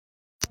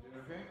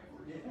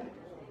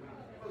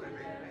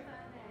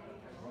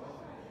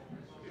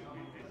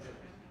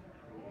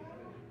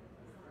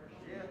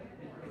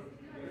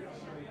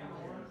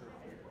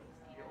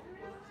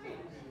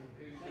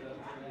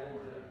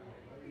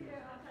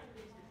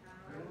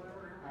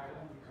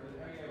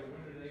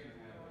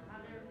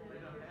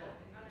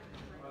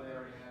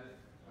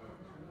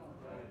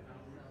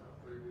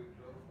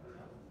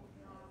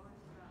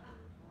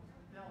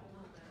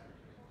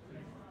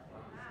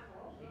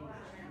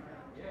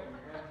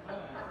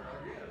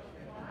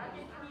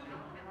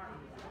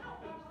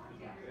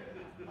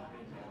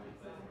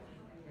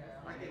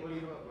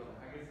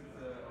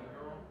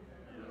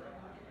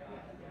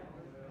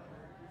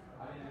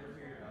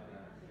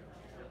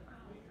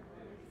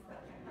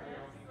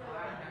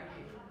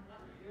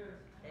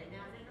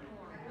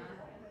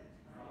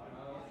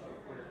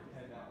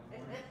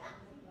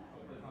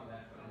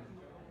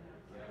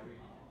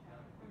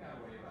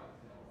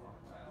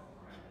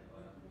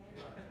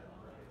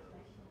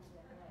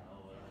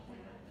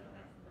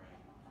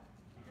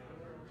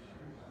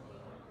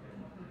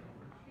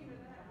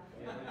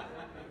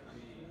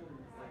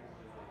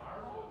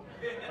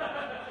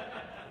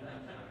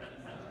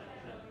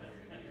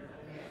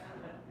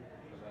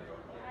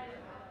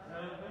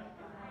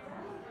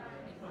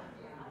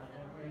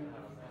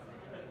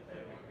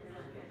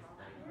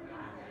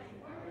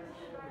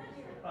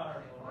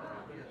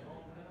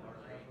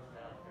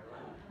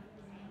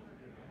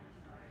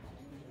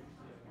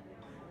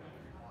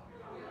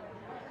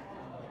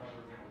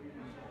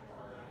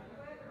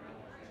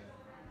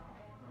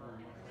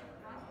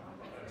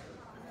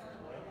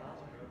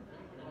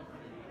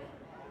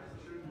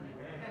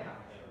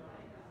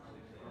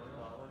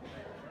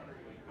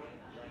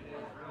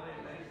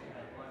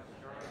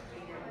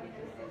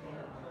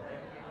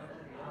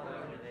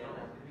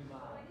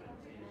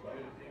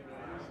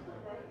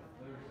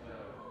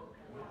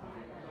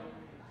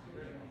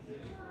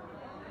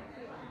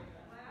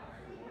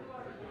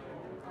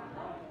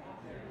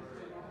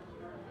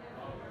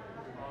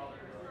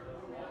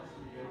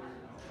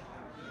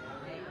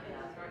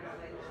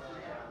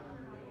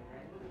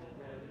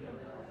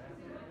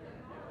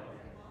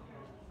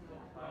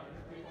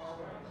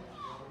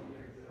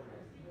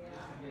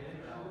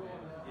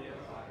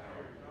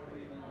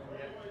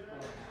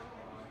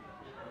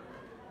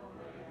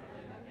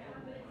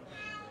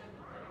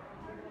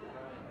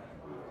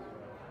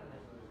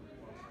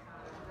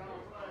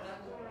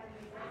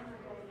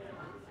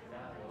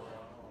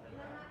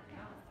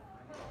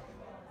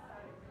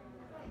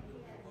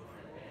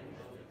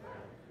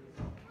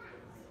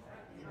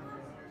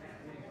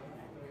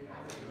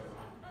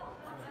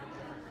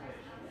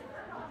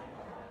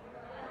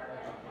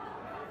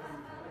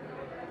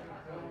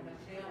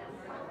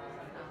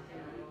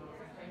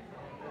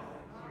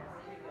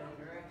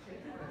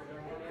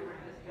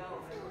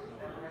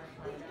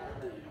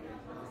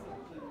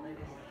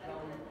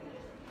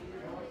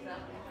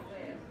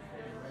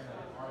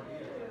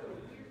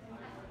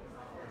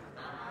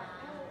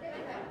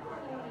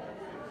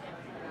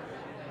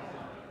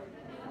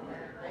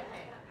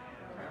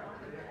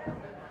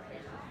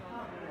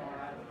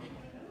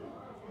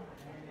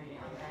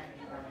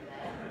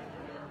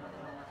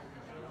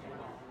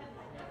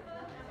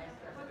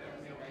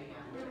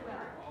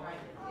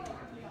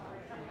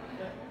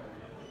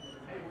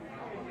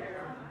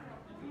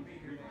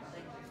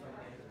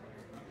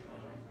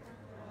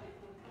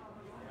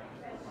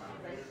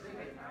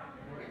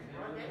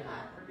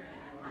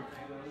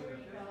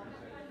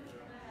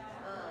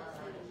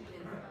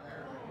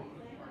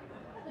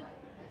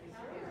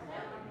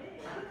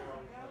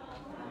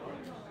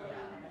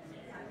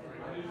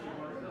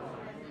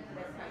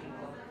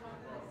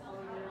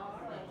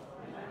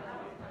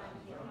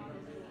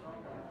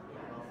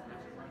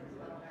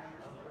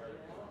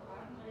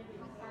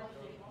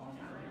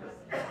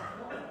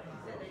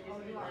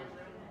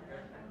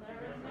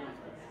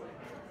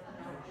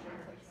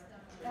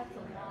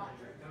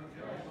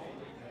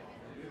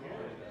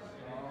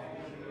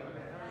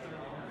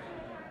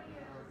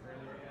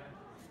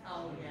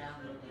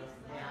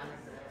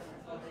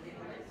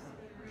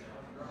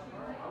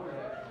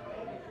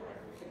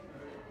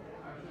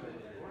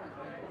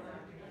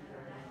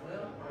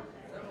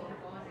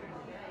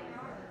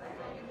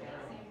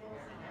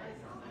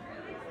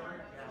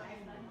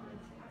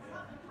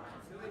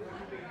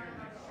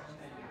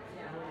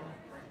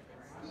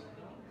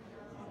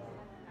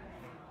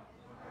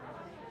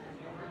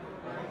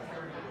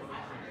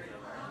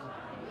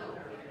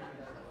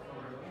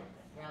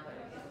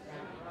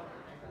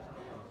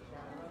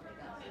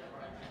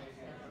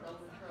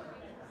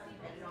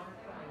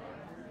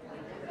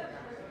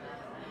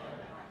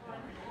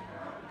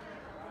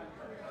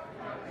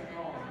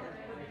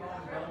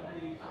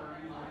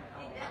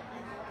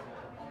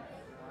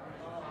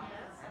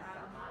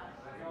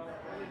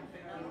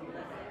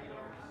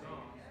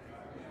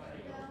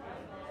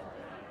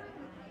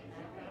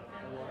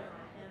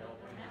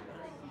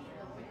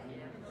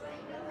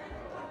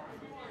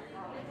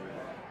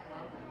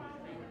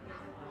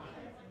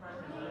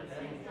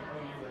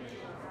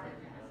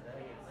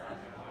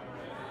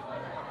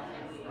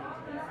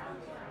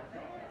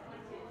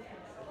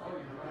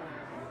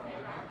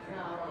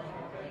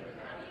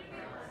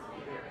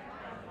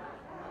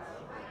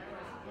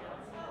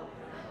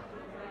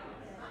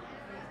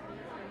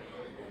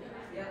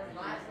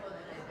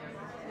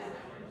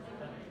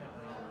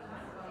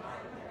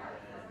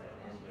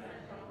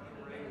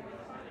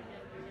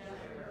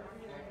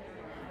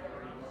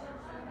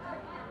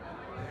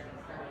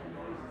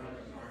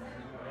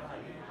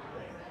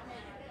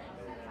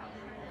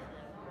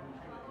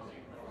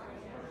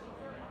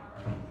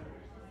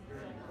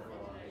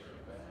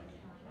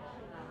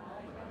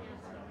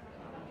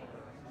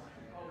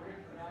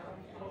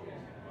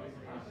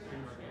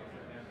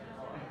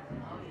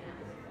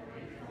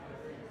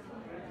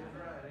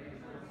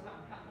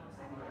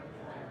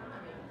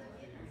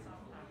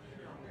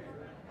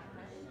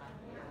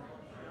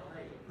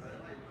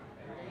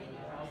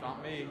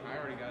me. I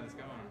already got us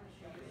going.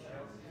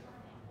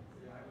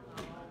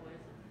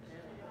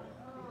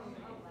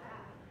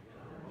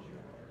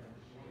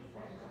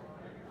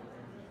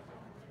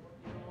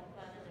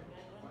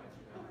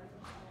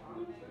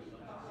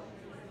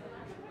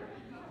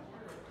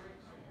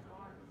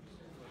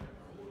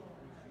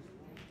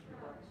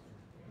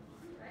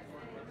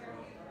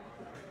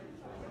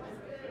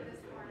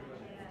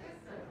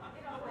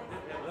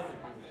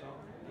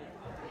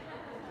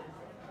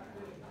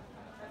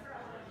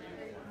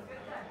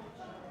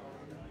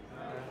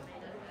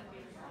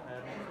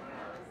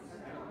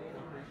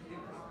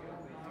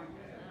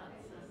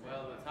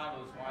 Well, the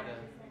title is Why Do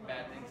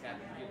Bad Things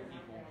Happen to Good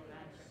People.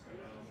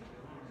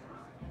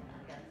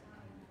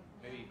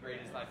 Maybe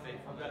great is thy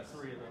faithfulness. I've got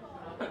 3 of them.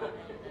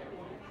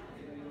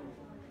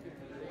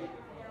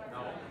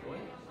 No.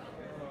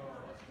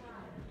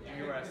 Did you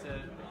hear what I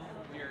said?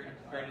 Here,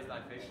 great is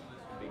thy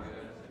faithfulness would be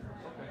good.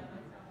 Okay.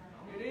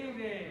 Good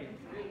evening.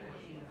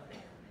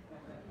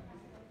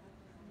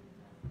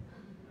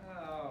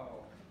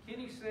 Oh,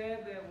 Kenny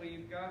said that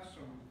we've got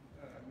some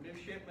new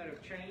shipment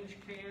of change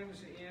cans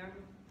in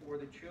for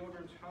the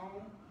children's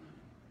home.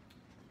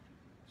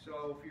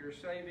 So if you're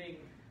saving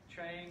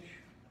change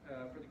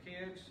for the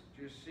kids,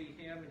 just see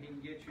him and he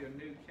can get you a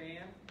new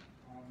can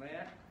on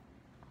that.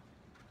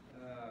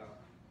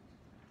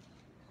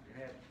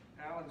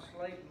 Alan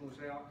Slayton was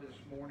out this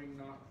morning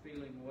not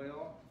feeling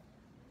well,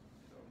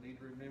 so need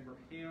to remember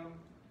him.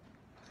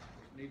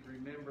 Just need to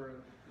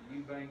remember the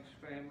Eubanks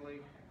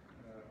family,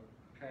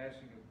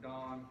 passing of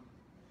Don.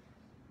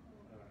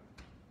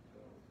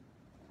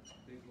 So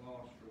big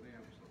loss for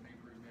them, so need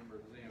to remember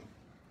them.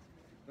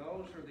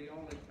 Those are the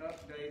only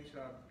updates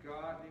I've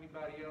got.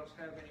 Anybody else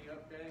have any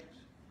updates?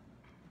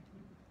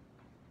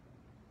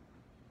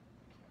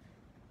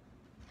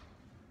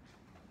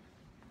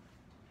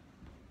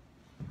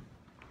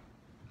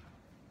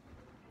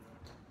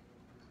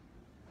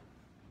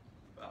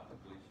 Father,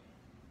 please.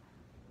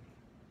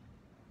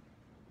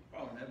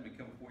 Father in heaven, we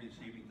come before you this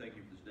evening. Thank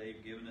you for this day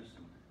you've given us,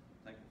 and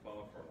thankful,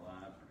 Father, for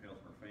our lives, our health,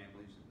 and our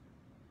families. And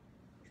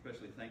we're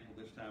especially thankful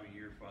this time of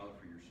year, Father,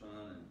 for your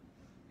Son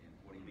and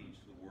what he means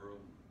to the world.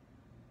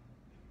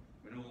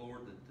 We know,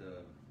 Lord,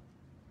 that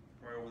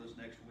pray over this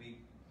next week,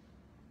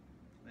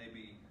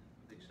 maybe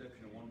with the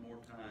exception of one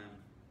more time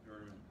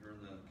during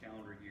the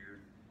calendar year,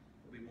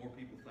 there'll be more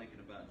people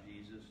thinking about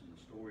Jesus and the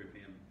story of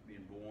him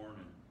being born.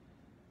 And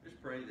just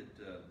pray that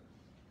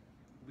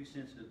we'll be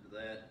sensitive to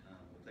that.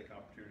 We'll take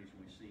opportunities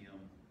when we see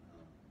him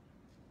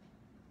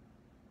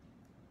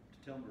to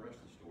tell them the rest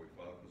of the story,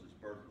 Father, because his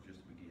birth was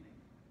just the beginning.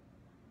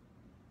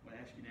 I'm going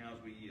to ask you now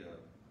as we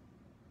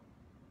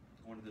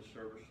go into this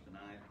service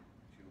tonight,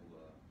 that you'll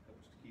help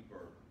us to keep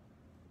our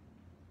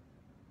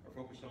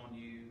focus on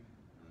you,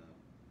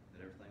 that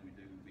everything we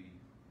do will be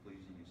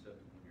pleasing and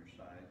acceptable in your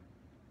sight.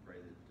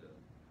 Pray that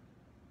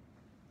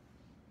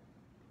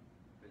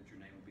your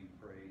name will be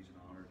praised and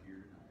honored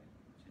here tonight.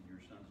 It's in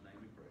your Son's name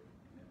we pray.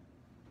 Amen.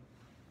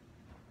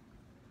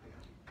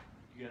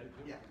 You got it?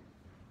 Yeah.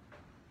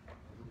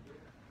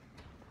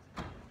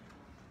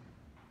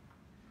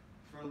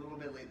 We're a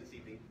little bit late this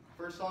evening.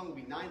 First song will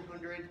be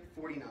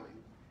 949.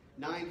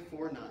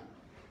 949.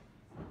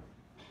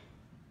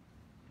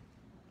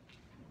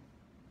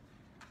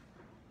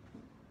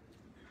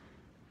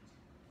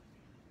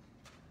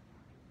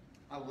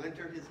 I will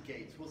enter his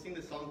gates. We'll sing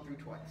the song through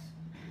twice.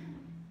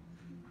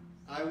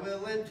 I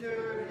will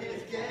enter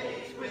his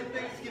gates with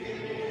thanksgiving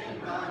in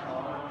my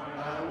heart.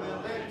 I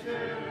will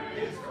enter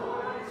his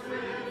courts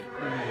with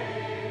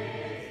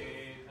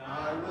praise.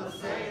 I will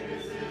say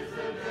this is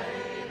the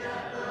day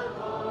that the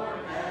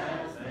Lord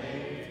has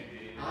made.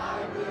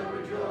 I will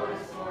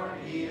rejoice, for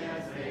he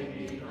has made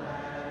me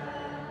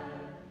glad.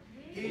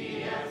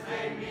 He has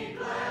made me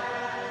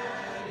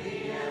glad.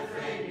 He has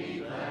made me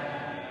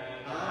glad.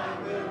 I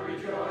will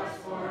rejoice,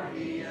 for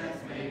he has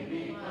made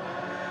me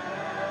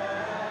glad.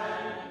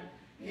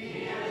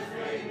 He has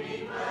made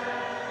me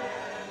glad.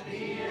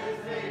 He has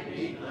made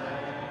me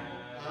glad.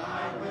 I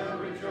will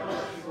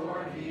rejoice, for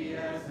he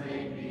has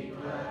made me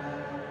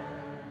glad.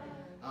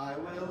 I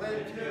will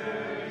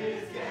enter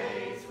his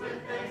gates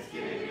with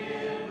thanksgiving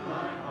in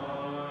my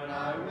heart.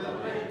 I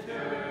will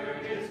enter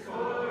his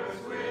courts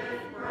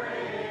with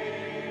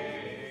praise.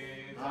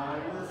 I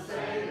will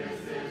say this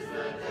is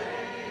the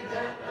day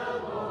that the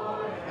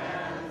Lord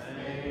has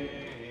made.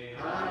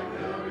 I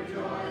will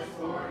rejoice,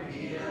 for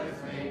he has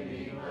made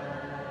me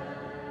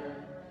glad.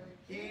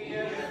 He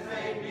has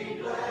made me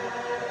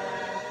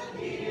glad.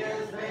 He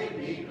has made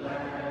me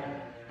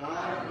glad. I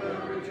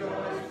will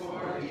rejoice,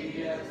 for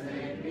he has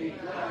made me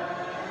glad.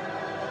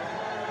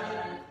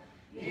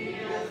 He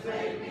has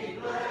made me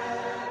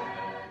glad.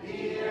 He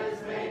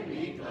has made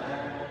me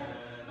glad.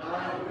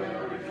 I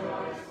will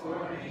rejoice, for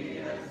he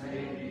has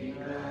made me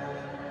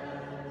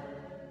glad.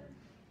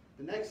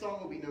 The next song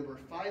will be number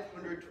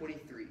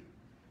 523.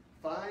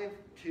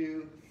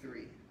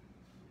 523.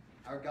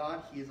 Our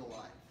God, he is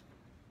alive.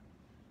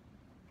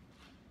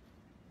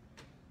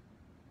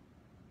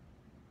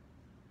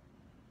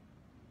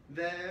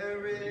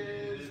 There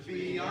is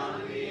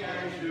beyond the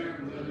azure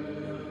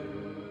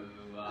blue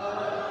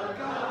a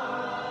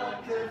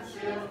God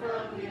concealed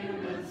from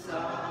human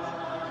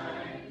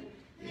sight.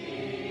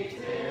 He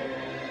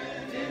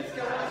tinted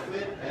skies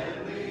with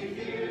heavenly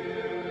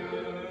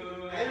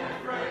hue,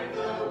 and framed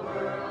the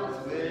worlds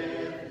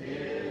with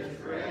his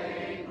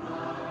great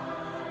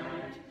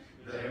might.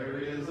 There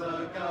is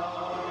a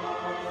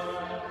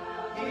God,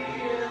 he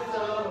is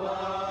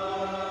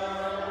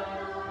alive,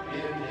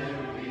 in him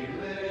we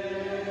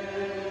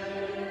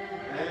live,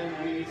 and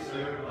we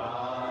survive.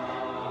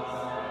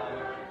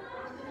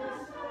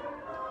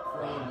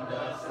 From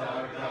dust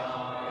our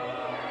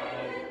God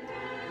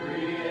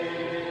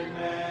created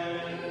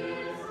man.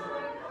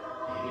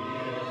 He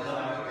is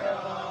our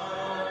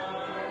God,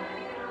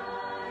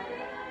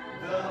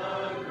 the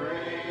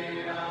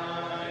great I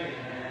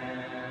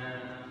am.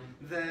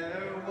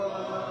 There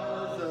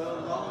was a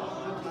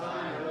long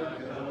time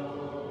ago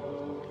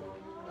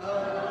a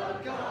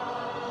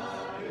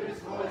God whose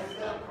voice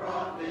the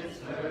prophets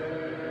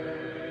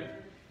heard.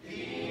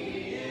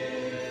 He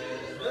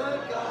is the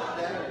God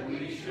that we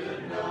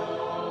should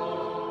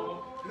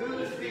know,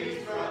 who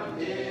speaks from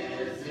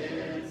his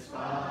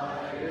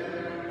inspired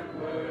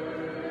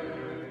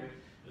word.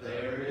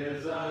 There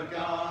is a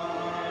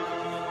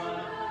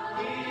God,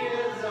 he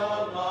is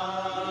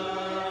alive,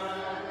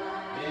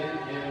 in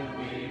him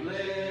we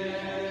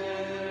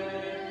live,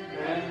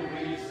 and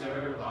we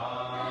survive.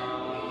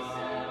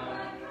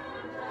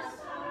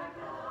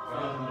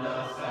 From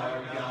dust our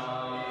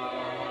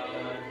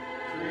God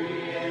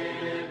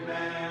created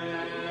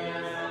man.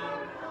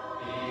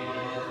 He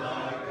is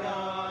our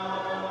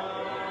God,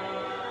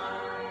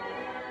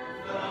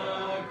 the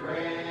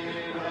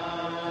great I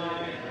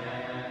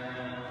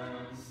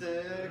am.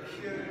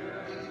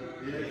 Secure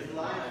is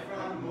life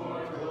from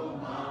mortal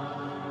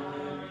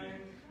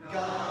mind.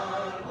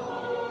 God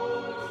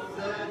holds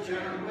the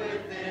germ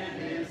within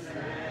his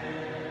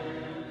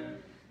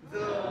hand.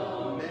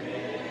 Though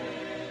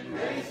men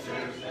may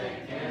search, they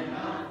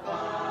cannot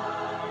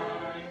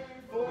find,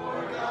 for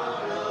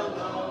God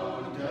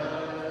alone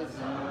does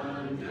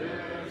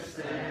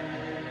understand.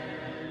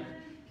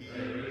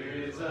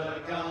 Here is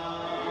a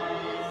God,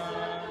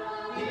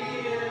 he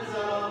is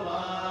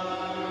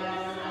alive,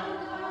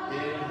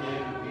 in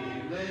him we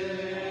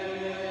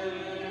live,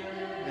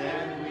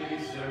 and we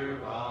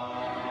survive.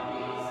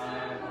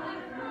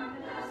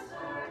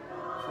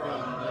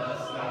 From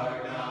dust our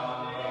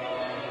God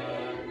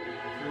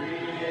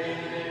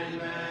created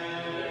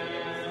man.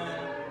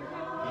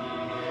 He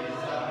is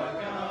our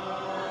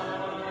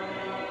God,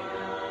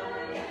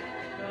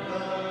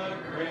 the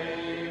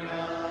great I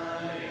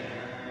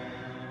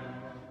am.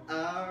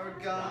 Our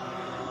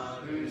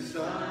God who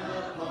sung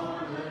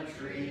upon a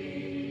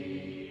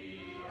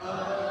tree, a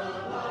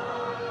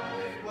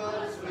life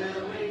was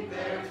willing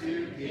there to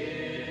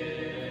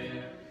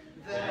give,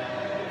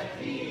 that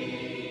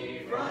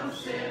he from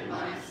sin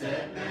might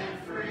set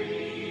man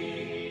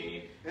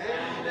free,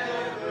 and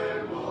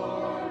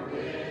evermore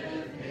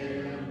with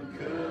him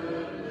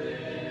could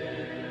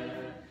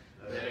live.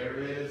 There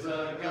is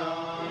a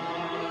God,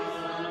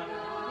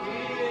 he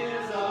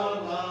is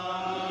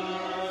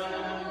alive,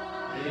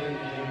 in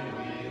him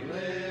we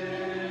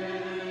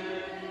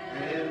live,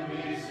 and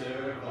we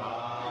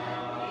survive.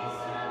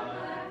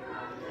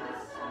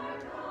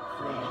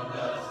 From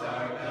dust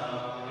our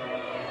God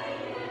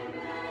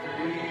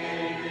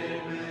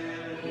created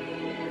man. He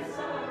is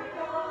our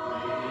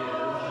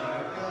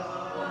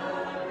God,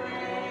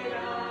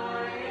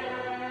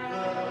 the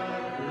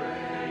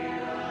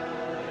great I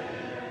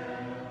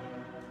am.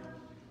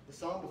 The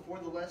song before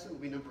the lesson will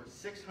be number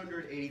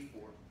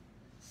 684.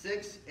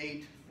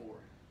 684.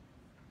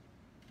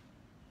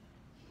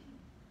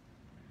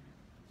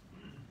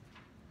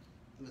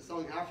 And the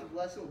song after the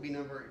lesson will be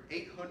number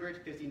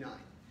 859.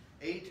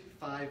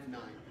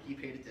 859. He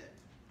paid a debt.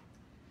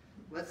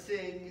 Let's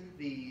sing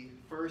the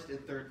first and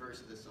third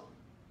verse of this song.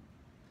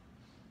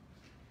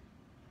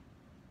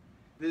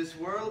 This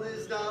world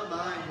is not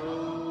my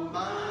home,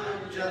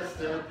 I'm just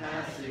a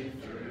passing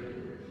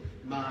through.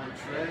 My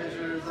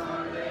treasures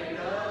are laid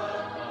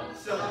up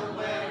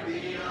somewhere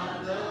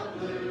beyond the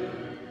blue.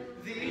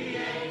 The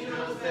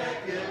angels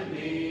beckon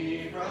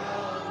me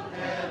from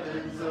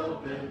heaven's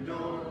open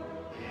door,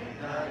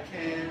 and I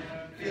can't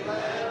feel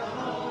at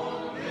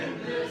home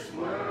in this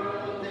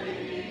world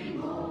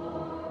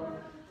anymore.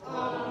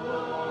 Oh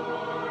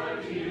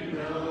Lord, you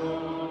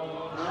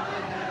know I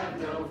have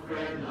no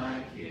friend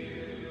like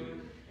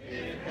you.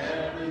 If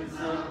heaven's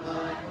not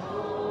my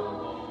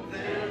home,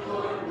 then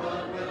Lord,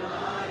 what will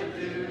I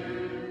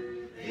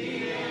do?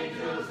 The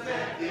angels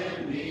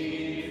beckon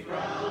me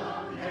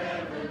from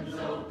heaven's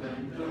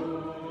open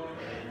door,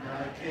 and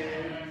I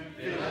can't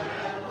feel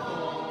at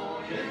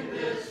home in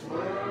this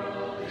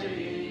world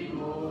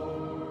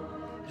anymore.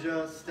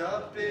 Just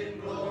up in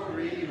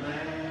glory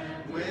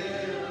land we'll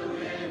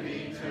live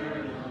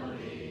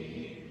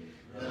eternally.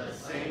 The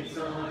saints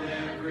on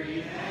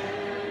every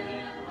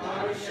hand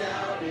are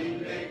shouting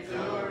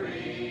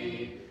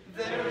victory.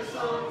 Their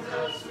songs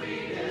of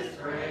sweetest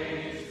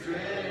praise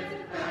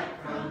drift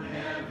back from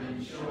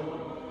heaven's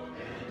shore,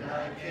 and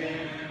I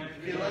can't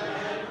feel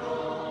at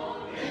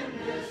home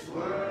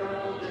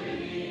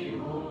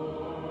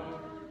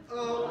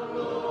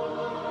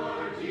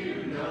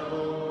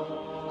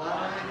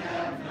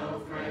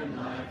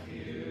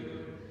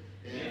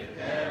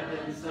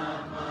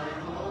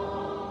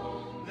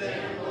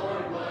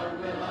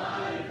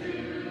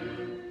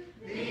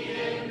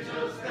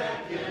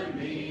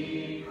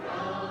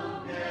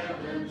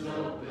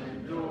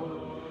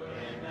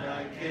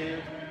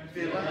can't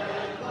feel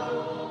at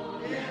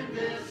home in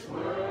this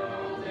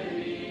world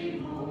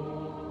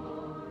anymore.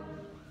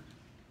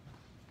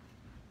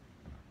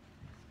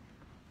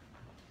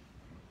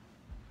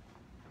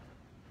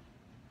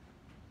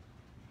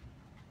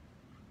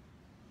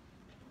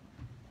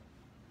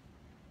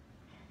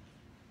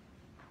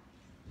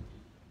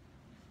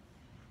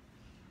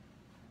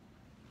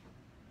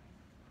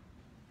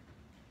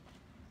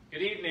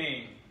 Good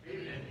evening. Good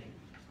evening.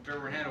 Hope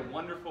everyone had a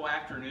wonderful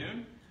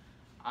afternoon.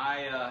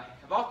 I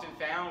have often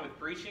found with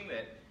preaching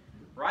that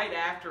right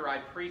after I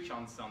preach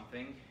on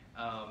something,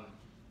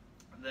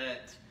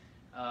 that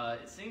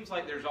it seems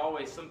like there's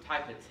always some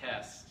type of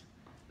test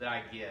that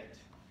I get.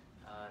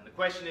 And the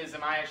question is,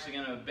 am I actually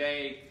going to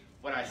obey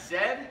what I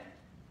said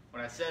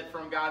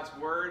from God's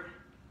Word,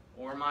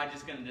 or am I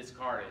just going to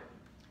discard it?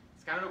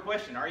 It's kind of a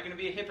question. Are you going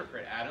to be a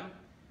hypocrite, Adam?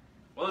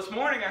 Well, this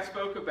morning I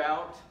spoke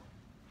about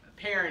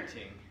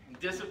parenting and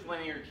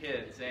disciplining your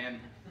kids, and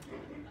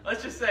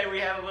let's just say we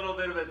had a little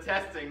bit of a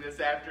testing this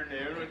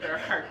afternoon with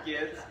our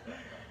kids.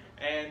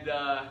 And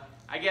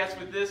I guess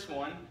with this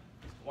one,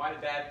 why do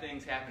bad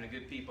things happen to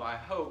good people? I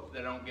hope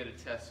that I don't get a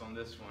test on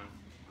this one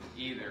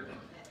either.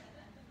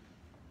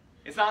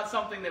 It's not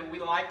something that we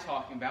like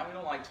talking about. We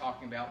don't like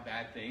talking about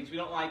bad things. We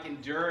don't like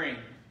enduring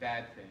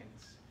bad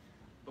things.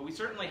 But we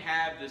certainly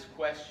have this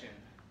question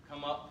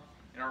come up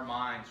in our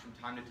minds from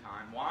time to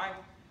time. Why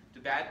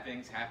do bad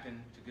things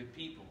happen to good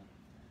people?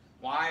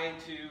 Why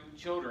do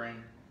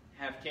children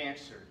have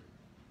cancer?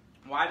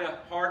 Why do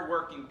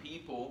hardworking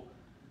people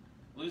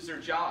lose their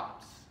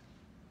jobs?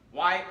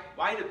 Why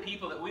do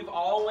people that we've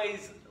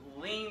always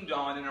leaned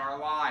on in our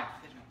life,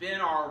 that have been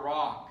our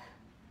rock,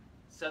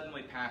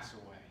 suddenly pass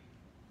away?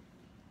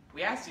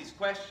 We ask these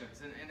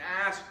questions and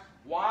ask,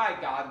 why,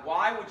 God?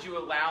 Why would you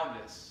allow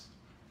this?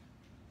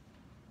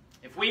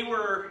 If we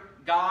were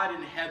God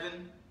in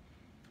heaven,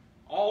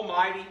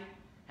 almighty,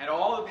 had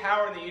all the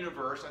power in the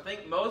universe, I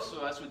think most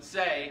of us would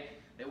say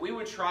that we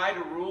would try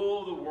to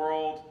rule the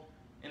world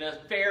in a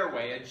fair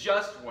way, a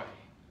just way,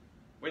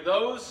 where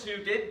those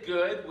who did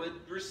good would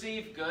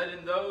receive good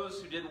and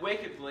those who did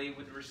wickedly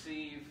would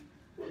receive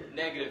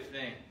negative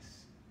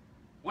things.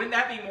 Wouldn't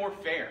that be more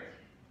fair?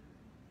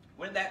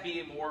 Wouldn't that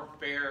be a more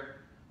fair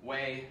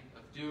way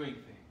of doing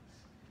things?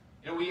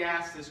 You know, we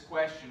ask this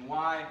question,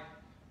 why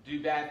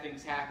do bad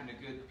things happen to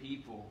good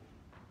people?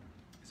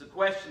 It's a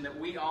question that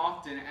we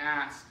often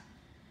ask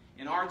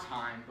in our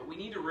time, but we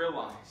need to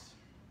realize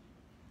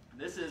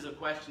this is a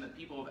question that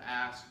people have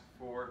asked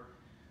for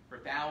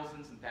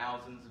thousands and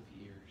thousands of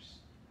years.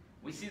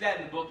 We see that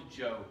in the book of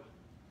Job.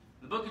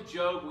 In the book of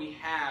Job, we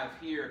have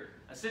here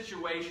a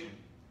situation.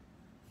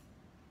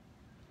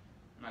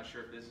 I'm not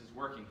sure if this is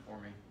working for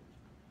me.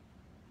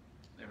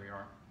 There we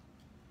are.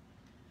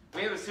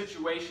 We have a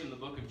situation in the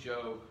book of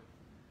Job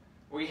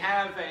where we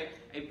have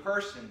a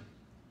person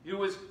who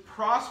was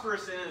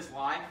prosperous in his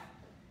life.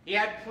 He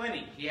had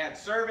plenty. He had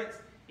servants.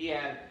 He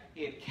had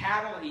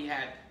cattle. He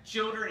had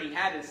children. He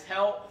had his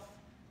health.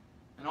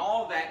 And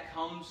all of that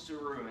comes to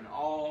ruin,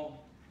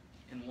 all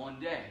in one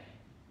day.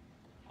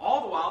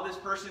 All the while, this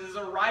person is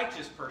a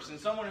righteous person,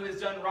 someone who has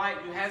done right,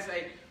 who has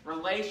a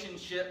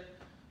relationship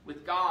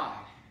with God.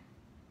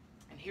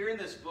 And here in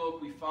this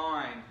book, we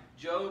find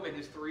Job and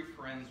his three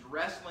friends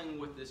wrestling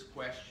with this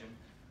question.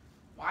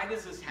 Why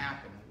does this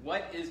happen?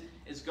 What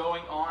is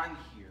going on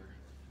here?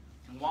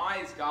 And why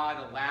is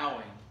God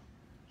allowing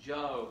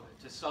Job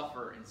to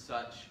suffer in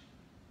such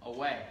a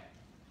way?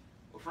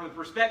 Well, from the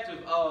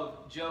perspective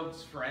of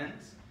Job's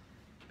friends,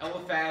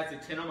 Eliphaz the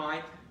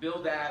Temanite,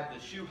 Bildad the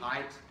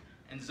Shuhite,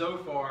 and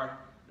Zophar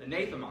the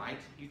Nathemite,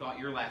 you thought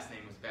your last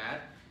name was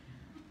bad,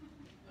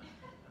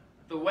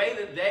 the way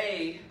that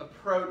they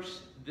approach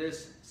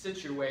this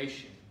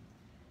situation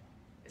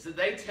is that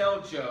they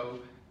tell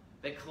Job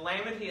that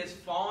calamity has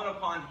fallen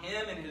upon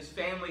him and his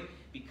family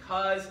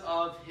because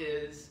of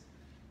his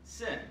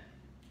sin.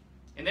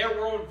 In their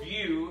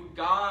worldview,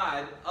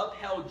 God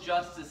upheld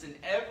justice in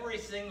every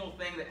single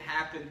thing that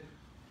happened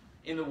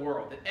in the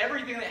world. That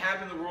everything that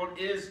happened in the world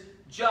is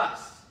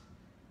just.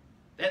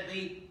 That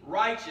the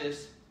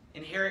righteous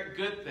inherit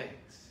good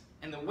things,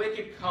 and the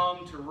wicked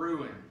come to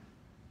ruin.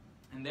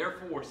 And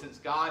therefore, since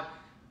God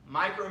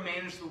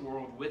micromanaged the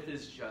world with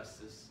his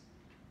justice,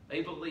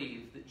 they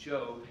believed that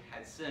Job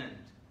had sinned.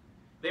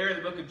 There in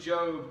the book of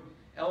Job,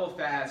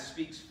 Eliphaz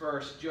speaks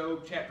first,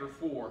 Job chapter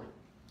 4,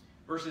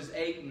 verses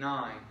 8 and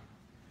 9.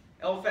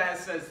 Eliphaz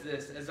says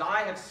this, "As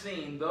I have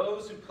seen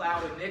those who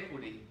plowed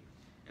iniquity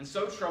and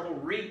sow trouble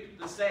reap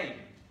the same.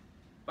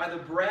 By the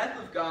breath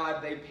of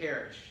God they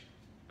perish,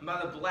 and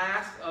by the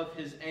blast of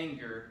his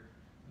anger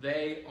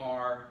they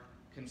are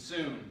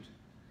consumed."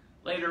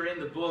 Later in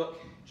the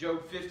book,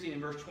 Job 15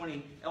 and verse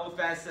 20,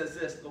 Eliphaz says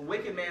this, "The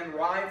wicked man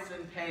writhes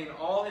in pain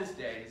all his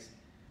days,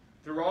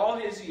 through all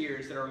his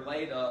years that are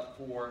laid up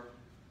for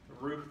the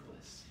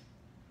ruthless."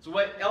 So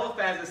what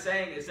Eliphaz is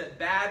saying is that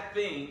bad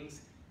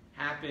things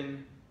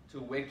happen to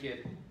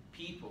wicked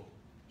people.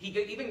 He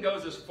even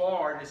goes as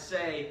far to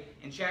say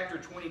in chapter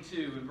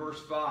 22 and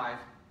verse 5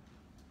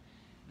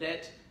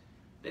 that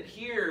that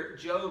here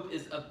Job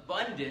is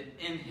abundant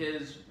in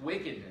his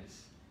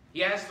wickedness.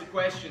 He asks the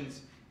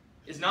questions,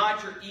 is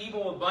not your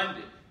evil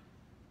abundant?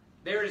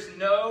 There is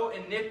no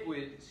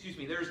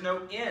there is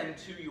no end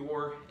to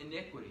your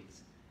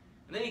iniquities.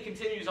 And then he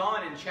continues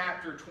on in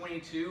chapter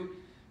 22,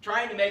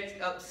 trying to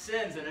make up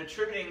sins and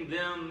attributing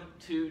them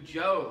to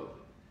Job.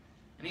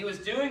 And he was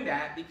doing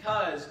that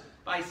because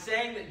by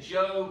saying that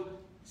Job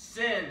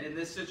sinned in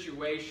this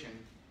situation,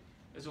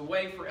 it was a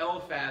way for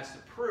Eliphaz to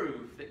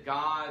prove that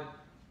God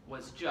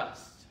was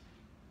just.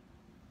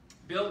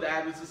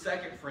 Bildad was the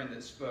second friend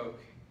that spoke.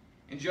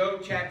 In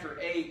Job chapter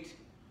 8,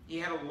 he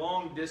had a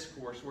long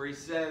discourse where he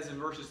says in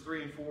verses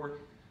 3 and 4,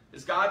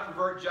 does God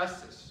pervert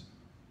justice?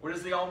 Or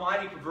does the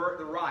Almighty pervert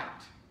the right?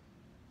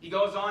 He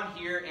goes on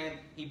here and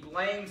he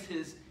blames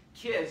his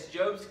kids,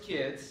 Job's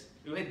kids,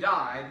 who had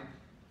died,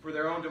 for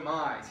their own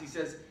demise. He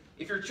says,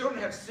 if your children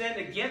have sinned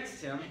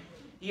against him,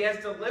 he has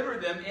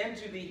delivered them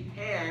into the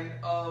hand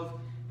of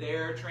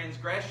their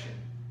transgression.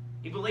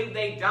 He believed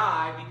they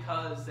died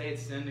because they had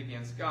sinned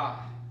against God.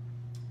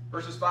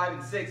 Verses 5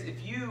 and 6,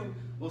 if you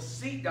will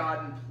seek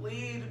God and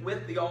plead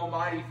with the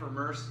Almighty for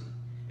mercy,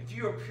 if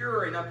you are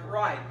pure and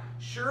upright,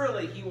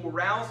 surely he will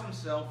rouse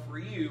himself for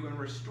you and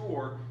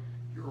restore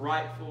your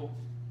rightful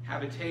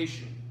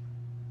habitation.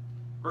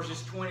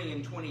 Verses 20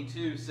 and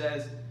 22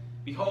 says,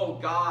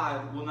 behold,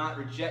 God will not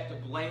reject a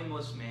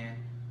blameless man,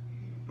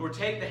 nor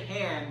take the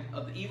hand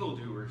of the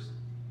evildoers.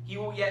 He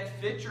will yet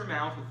fit your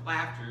mouth with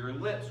laughter, your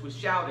lips with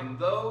shouting.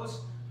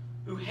 Those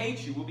who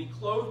hate you will be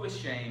clothed with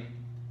shame,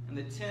 and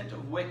the tent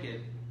of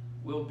wicked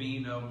will be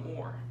no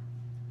more.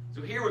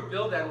 So here with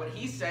Bildad, what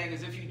he's saying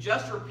is if you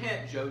just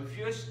repent, Job, if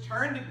you just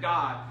turn to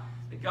God,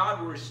 that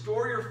God will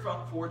restore your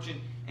fortune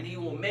and he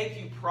will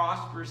make you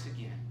prosperous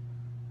again.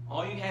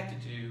 All you have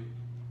to do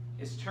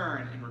is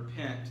turn and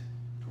repent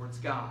towards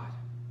God.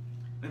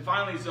 Then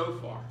finally,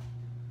 Zophar.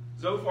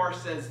 Zophar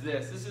says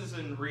this. This is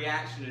in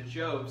reaction to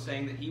Job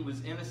saying that he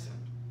was innocent.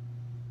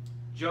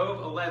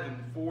 Job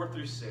 11, 4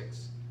 through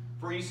 6.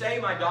 For you say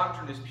my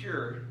doctrine is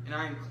pure, and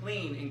I am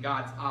clean in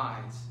God's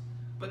eyes.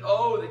 But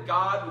oh, that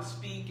God would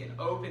speak and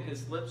open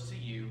his lips to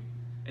you,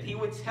 that he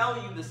would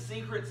tell you the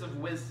secrets of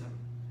wisdom,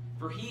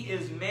 for he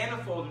is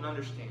manifold in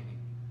understanding.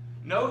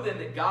 Know then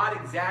that God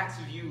exacts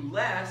of you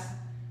less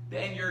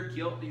than your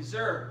guilt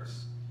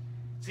deserves.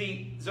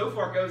 See,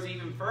 Zophar goes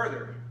even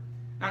further.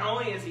 Not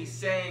only is he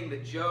saying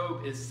that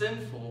Job is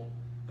sinful,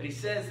 but he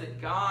says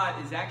that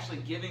God is actually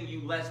giving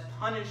you less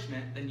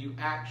punishment than you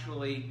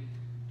actually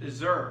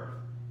deserve.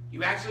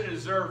 You actually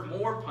deserve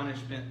more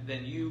punishment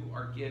than you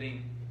are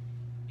getting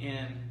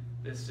in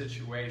this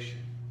situation.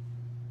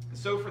 And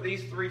so for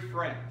these three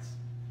friends,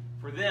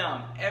 for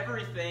them,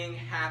 everything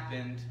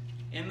happened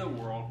in the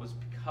world was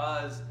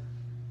because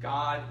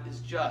God is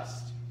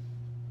just.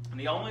 And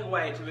the only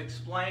way to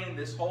explain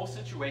this whole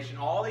situation,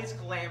 all these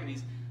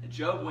calamities that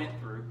Job went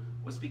through,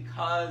 was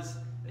because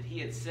that he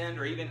had sinned,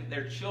 or even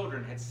their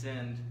children had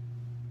sinned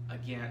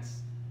against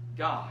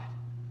God.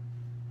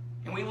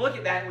 And we look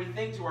at that and we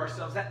think to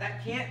ourselves,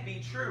 that can't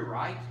be true,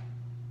 right?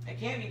 It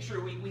can't be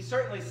true. We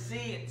certainly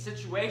see a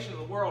situation in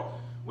the world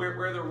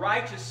where the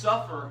righteous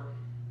suffer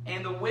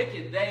and the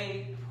wicked,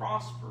 they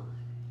prosper.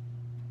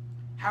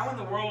 How in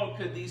the world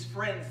could these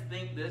friends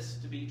think this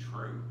to be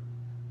true?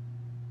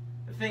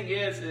 The thing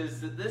is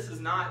that this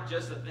is not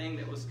just a thing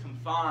that was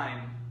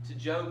confined to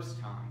Job's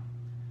time.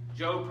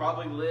 Job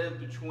probably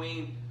lived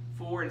between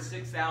 4,000 and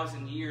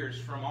 6,000 years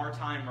from our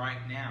time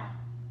right now.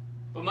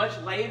 But much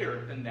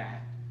later than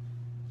that,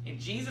 in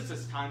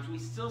Jesus' times, we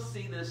still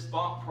see this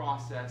thought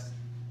process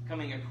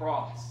coming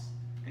across.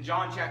 In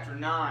John chapter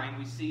 9,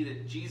 we see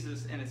that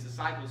Jesus and his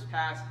disciples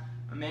passed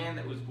a man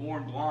that was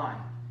born blind.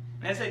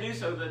 And as they do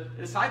so, the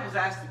disciples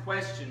ask the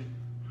question,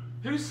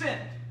 who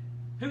sinned?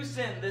 Who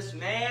sinned, this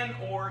man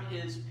or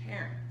his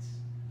parents?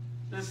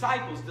 The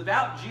disciples,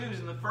 devout Jews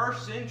in the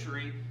first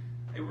century,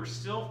 they were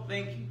still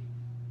thinking,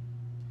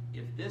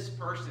 if this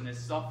person is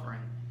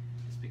suffering,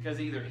 it's because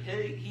either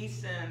he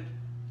sinned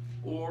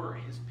or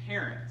his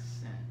parents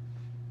sinned.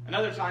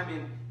 Another time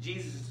in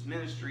Jesus'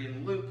 ministry,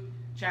 in Luke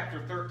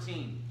chapter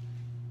 13,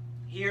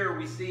 here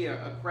we see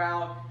a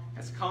crowd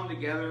has come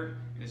together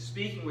and is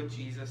speaking with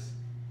Jesus.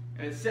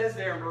 And it says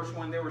there in verse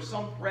 1, there were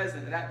some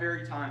present at that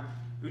very time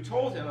who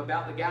told him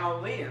about the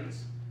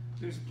Galileans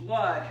whose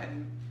blood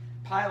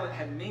Pilate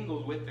had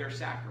mingled with their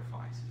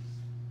sacrifices.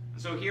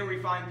 And so here we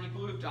find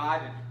people who've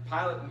died, and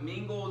Pilate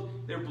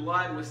mingled their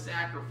blood with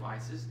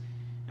sacrifices.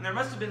 And there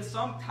must have been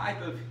some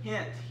type of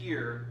hint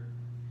here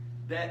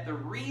that the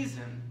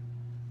reason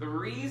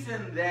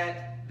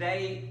that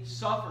they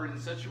suffered in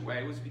such a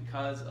way was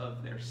because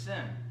of their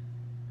sin.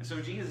 And so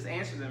Jesus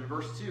answered them in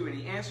verse 2, and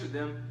he answered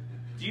them,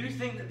 do you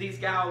think that these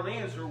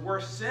Galileans were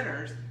worse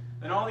sinners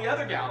than all the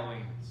other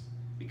Galileans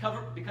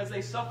because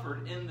they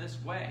suffered in this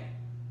way?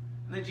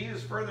 And then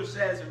Jesus further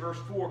says in verse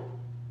 4,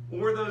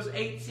 or those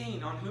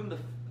 18 on whom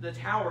the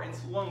tower in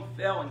Siloam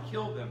fell and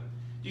killed them,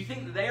 do you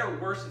think that they are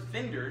worse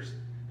offenders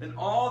than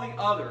all the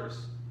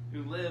others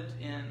who lived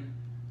in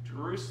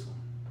Jerusalem?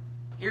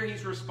 Here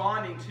he's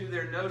responding to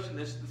their notion,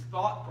 this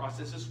thought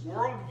process, this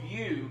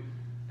worldview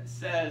that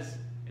says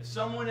if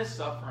someone is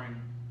suffering,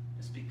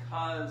 it's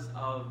because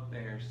of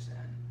their sin.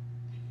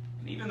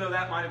 And even though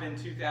that might have been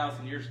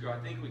 2,000 years ago, I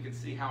think we can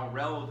see how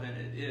relevant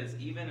it is,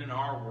 even in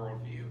our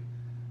worldview.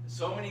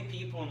 So many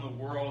people in the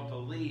world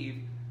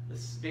believe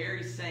this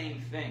very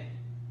same thing.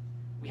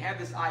 We have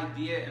this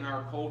idea in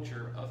our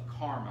culture of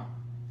karma.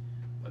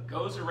 What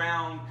goes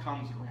around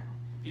comes around.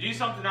 If you do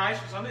something nice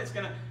for something, it's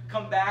going to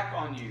come back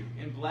on you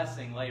in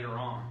blessing later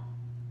on.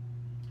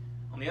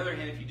 On the other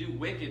hand, if you do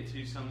wicked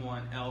to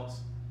someone else,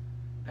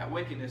 that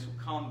wickedness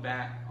will come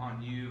back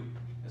on you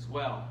as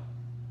well.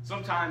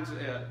 Sometimes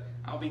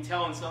I'll be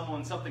telling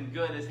someone something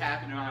good has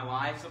happened in my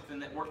life, something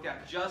that worked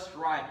out just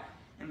right,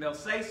 and they'll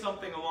say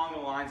something along the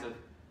lines of,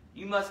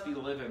 "You must be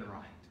living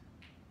right."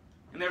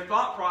 And their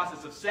thought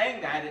process of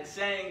saying that, it's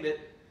saying that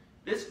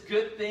this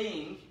good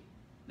thing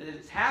that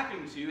it's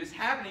happening to you is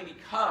happening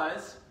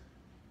because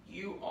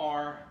you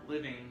are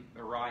living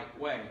the right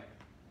way.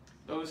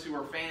 Those who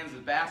are fans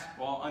of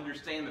basketball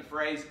understand the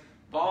phrase,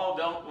 "ball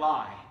don't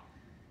lie."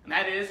 And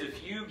that is,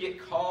 if you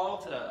get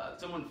called,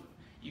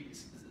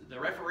 the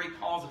referee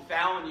calls a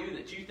foul on you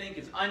that you think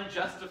is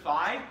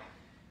unjustified,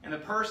 and the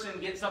person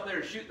gets up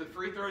there to shoot the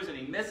free throws and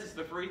he misses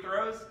the free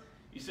throws,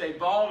 you say,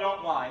 "Ball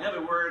don't lie." In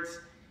other words,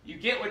 you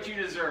get what you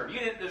deserve. You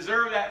didn't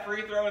deserve that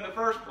free throw in the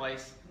first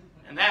place,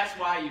 and that's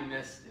why you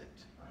missed it.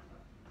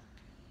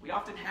 We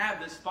often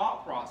have this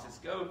thought process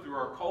go through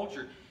our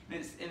culture,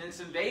 and it's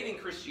invading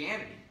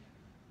Christianity.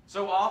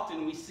 So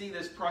often we see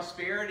this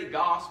prosperity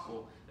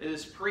gospel that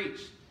is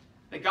preached,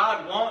 that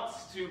God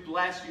wants to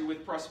bless you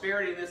with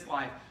prosperity in this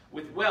life,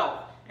 with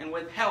wealth and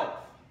with health.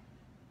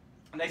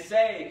 And they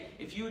say,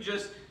 if you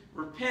just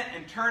repent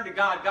and turn to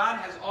God, God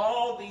has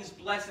all these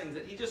blessings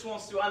that He just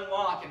wants to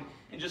unlock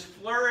and just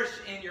flourish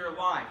in your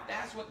life.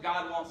 That's what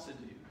God wants to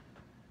do.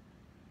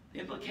 The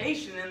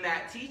implication in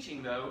that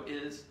teaching, though,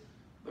 is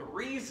the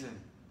reason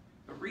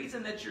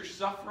that you're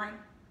suffering,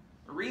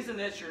 the reason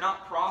that you're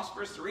not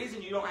prosperous, the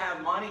reason you don't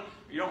have money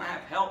or you don't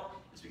have help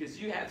is because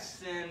you have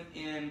sin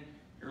in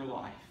your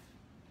life.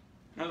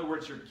 In other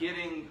words, you're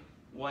getting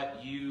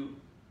what you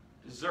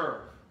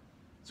deserve.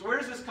 So where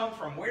does this come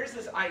from? Where does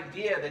this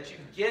idea that you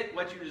get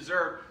what you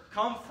deserve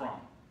come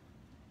from?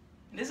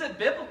 And is it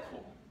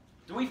biblical?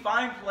 Do we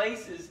find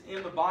places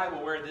in the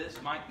Bible where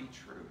this might be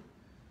true?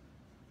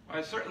 Well,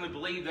 I certainly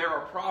believe there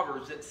are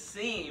proverbs that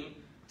seem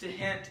to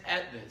hint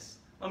at this.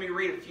 Let me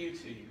read a few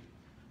to you.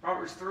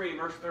 Proverbs 3,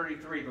 verse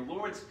 33. The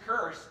Lord's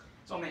curse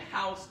is on the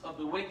house of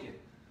the wicked,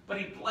 but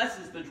He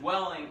blesses the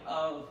dwelling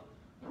of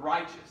the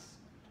righteous.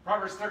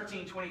 Proverbs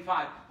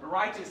 13:25. The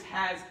righteous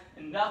has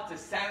enough to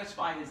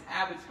satisfy his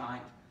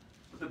appetite,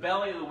 but the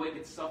belly of the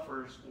wicked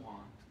suffers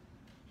want.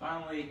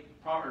 Finally,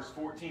 Proverbs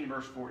 14,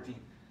 verse 14.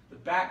 The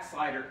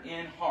backslider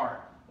in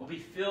heart will be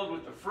filled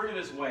with the fruit of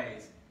his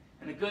ways,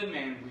 and the good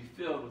man will be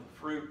filled with the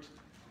fruit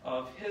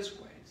of his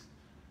ways.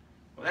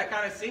 Well, that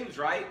kind of seems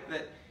right,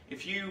 that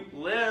if you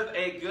live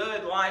a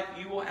good life,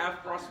 you will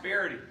have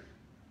prosperity,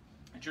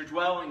 that your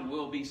dwelling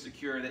will be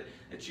secure,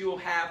 that you will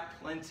have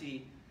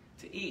plenty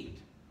to eat.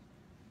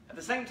 At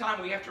the same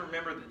time, we have to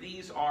remember that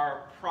these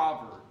are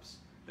proverbs.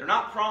 They're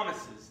not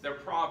promises, they're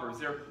proverbs.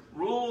 They're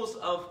rules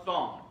of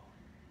thumb.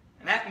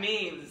 And that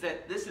means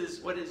that this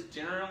is what is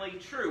generally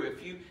true.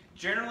 If you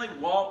generally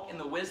walk in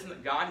the wisdom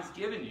that God has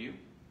given you,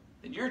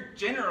 then you're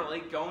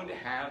generally going to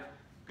have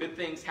good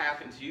things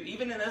happen to you,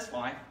 even in this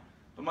life,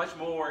 but much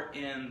more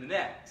in the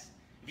next.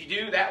 If you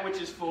do that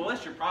which is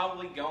foolish, you're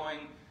probably going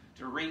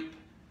to reap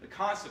the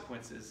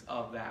consequences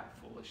of that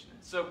foolishness.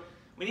 So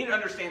we need to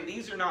understand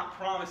these are not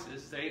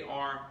promises, they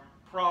are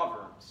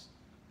proverbs.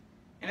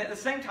 And at the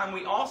same time,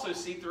 we also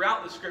see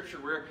throughout the Scripture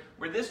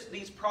where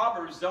these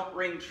proverbs don't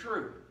ring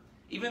true.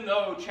 Even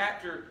though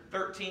chapter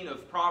 13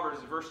 of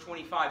Proverbs, verse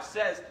 25,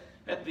 says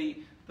that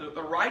the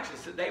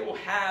righteous, that they will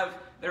have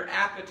their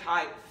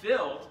appetite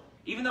filled,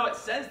 even though it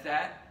says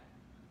that,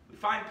 we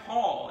find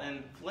Paul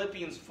in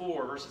Philippians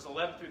 4, verses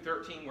 11 through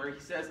 13, where he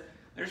says,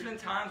 there's been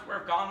times where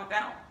I've gone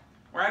without,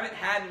 where I haven't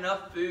had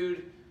enough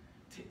food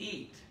to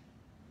eat.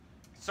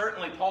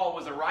 Certainly Paul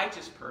was a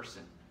righteous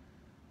person.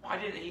 Why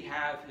didn't he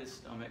have his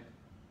stomach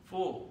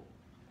full?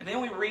 And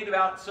then we read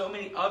about so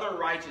many other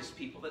righteous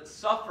people that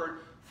suffered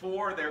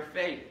for their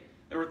faith.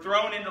 They were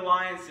thrown into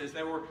lions' dens.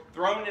 They were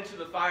thrown into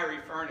the fiery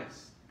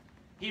furnace.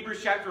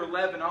 Hebrews chapter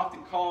 11,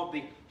 often called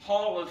the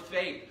Hall of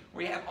Faith,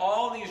 where you have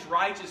all these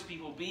righteous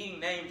people being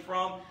named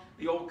from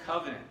the Old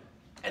Covenant.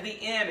 At the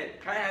end,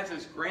 it kind of has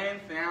this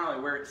grand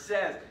finale where it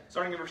says,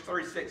 starting in verse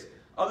 36,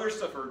 others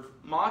suffered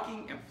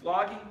mocking and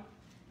flogging,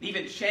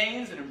 even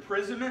chains and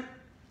imprisonment.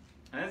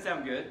 That doesn't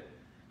sound good.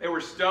 They were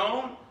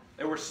stoned.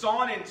 They were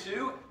sawn in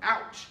two.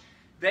 Ouch.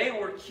 They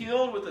were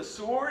killed with a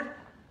sword.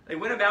 They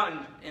went about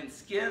in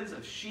skins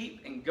of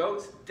sheep and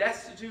goats,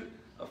 destitute,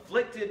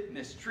 afflicted,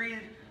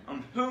 mistreated,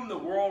 on whom the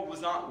world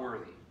was not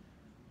worthy,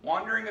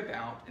 wandering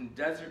about in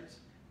deserts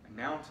and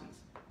mountains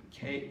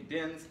and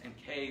dens and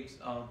caves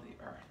of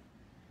the earth.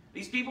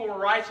 These people were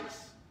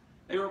righteous.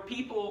 They were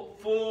people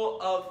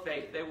full of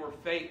faith. They were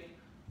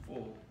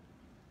faithful.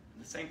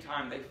 At the same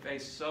time, they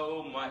faced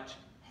so much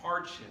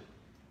hardship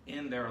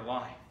in their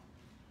life.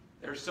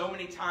 there are so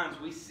many times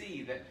we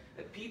see that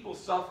people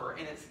suffer,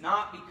 and it's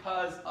not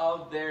because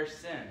of their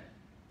sin.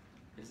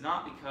 It's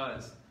not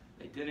because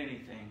they did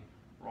anything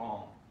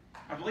wrong.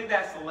 I believe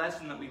that's the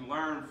lesson that we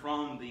learn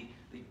from the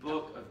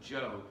book of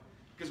Job.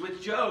 Because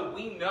with Job,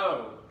 we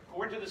know,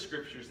 according to the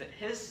Scriptures, that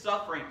his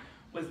suffering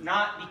was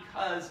not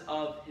because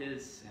of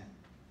his sin.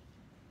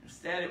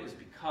 Instead, it was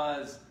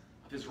because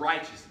of his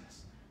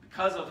righteousness,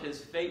 because of his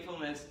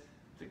faithfulness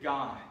to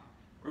God.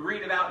 We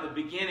read about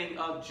the beginning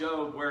of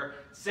Job where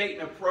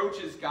Satan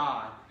approaches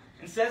God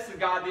and says to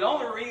God, the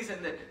only reason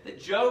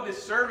that Job is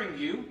serving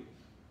you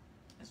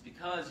is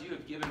because you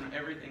have given him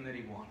everything that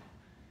he wanted.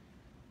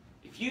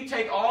 If you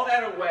take all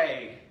that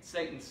away,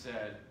 Satan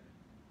said,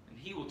 then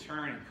he will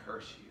turn and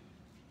curse you.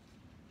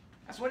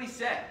 That's what he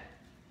said.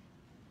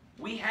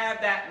 We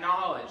have that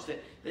knowledge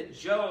that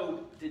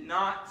Job did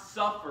not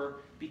suffer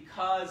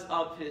because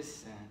of his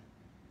sin.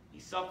 He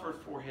suffered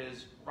for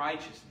his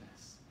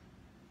righteousness.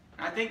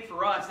 And I think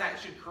for us, that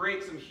should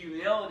create some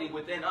humility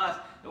within us.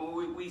 That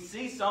when we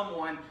see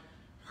someone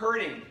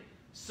hurting,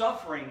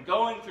 suffering,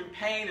 going through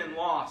pain and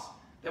loss,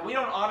 that we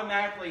don't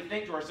automatically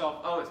think to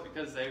ourselves, oh, it's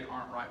because they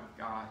aren't right with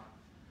God.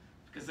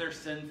 Because they're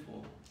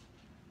sinful.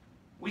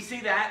 We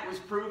see that was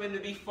proven to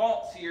be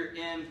false here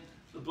in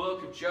the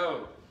book of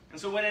Job. And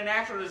so when a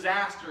natural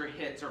disaster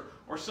hits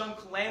or some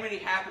calamity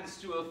happens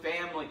to a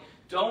family,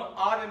 don't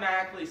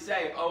automatically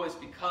say, oh, it's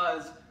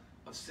because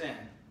of sin.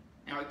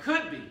 Now, it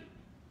could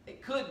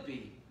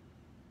be,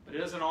 but it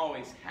doesn't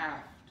always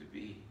have to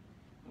be.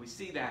 And we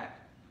see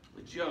that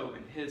with Job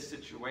and his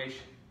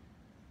situation.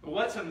 But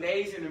what's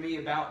amazing to me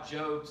about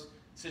Job's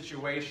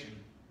situation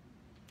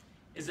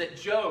is that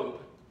Job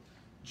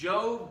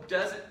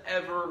doesn't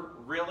ever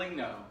really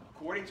know,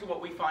 according to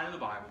what we find in the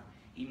Bible,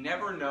 he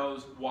never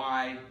knows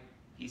why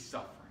he's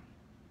suffering.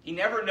 He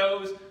never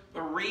knows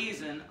the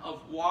reason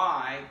of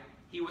why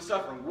he was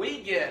suffering.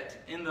 We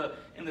get, in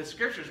the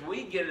Scriptures,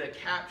 we get a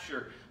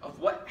capture of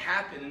what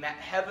happened in that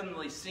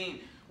heavenly scene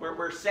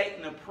where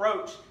Satan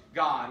approached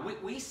God.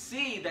 We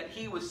see that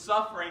he was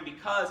suffering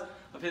because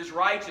of his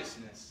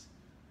righteousness.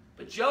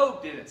 But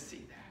Job didn't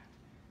see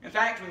that. In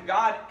fact, when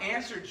God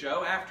answered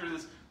Job after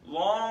this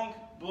long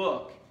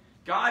book,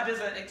 God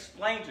doesn't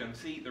explain to him,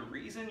 see, the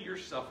reason you're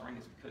suffering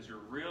is because you're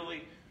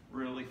really,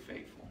 really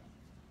faithful.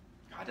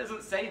 God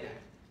doesn't say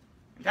that.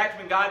 In fact,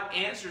 when God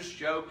answers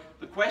Job,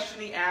 the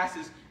question he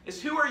asks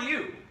is who are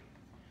you?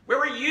 Where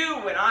were you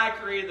when I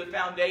created the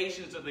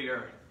foundations of the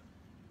earth?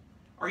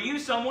 Are you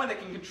someone that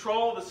can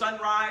control the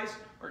sunrise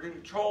or can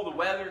control the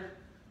weather?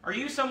 Are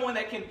you someone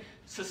that can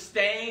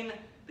sustain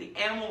the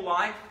animal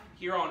life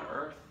here on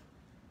earth?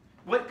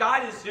 What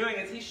God is doing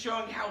is he's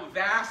showing how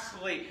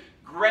vastly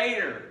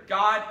greater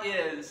God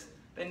is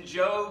than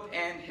Job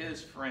and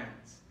his friends.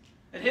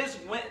 That his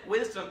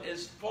wisdom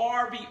is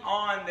far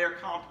beyond their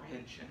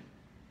comprehension.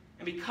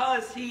 And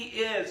because he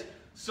is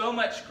so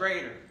much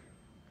greater,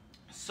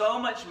 so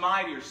much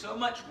mightier, so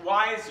much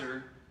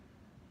wiser,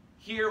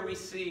 here we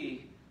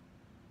see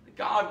that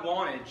God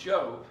wanted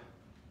Job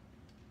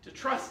to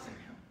trust in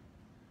him.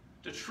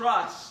 To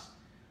trust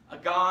a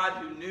God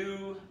who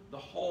knew the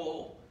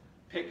whole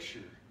picture.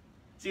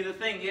 See, the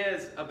thing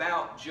is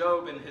about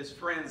Job and his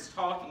friends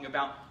talking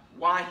about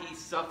why he's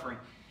suffering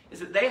is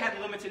that they had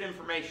limited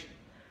information.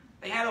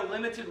 They had a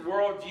limited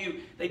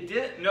worldview. They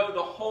didn't know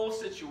the whole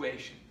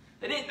situation.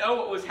 They didn't know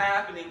what was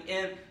happening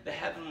in the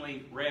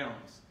heavenly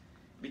realms.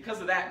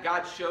 Because of that,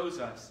 God shows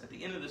us at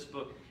the end of this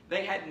book,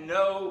 they had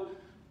no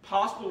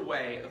possible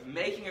way of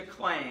making a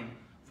claim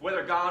of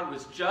whether God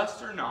was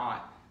just or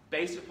not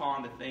based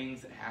upon the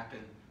things that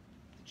happened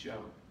to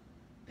Job.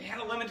 They had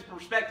a limited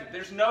perspective.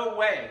 There's no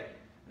way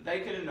that they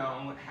could have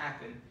known what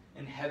happened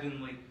in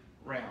heavenly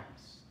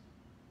realms.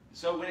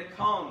 So when it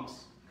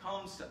comes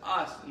to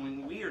us, and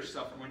when we are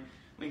suffering,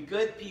 when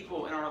good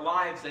people in our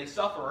lives, they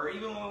suffer, or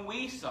even when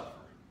we suffer,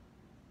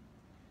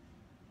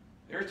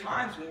 there are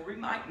times when we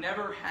might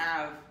never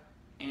have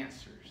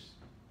answers.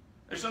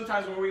 There's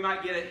sometimes where we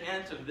might get a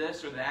hint of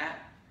this or that.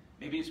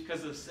 Maybe it's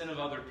because of the sin of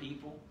other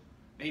people.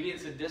 Maybe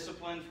it's a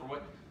discipline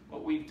for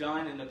what we've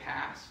done in the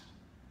past.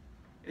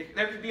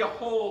 There could be a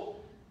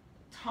whole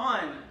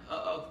ton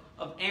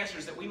of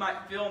answers that we might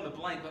fill in the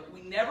blank, but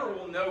we never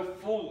will know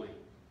fully.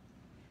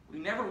 We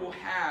never will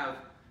have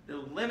the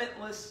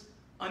limitless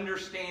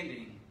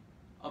understanding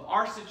of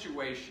our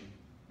situation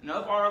and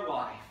of our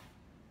life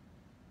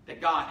that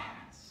God has.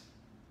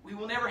 We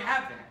will never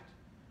have that.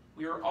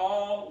 We are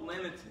all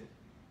limited.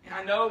 And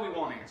I know we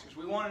want answers.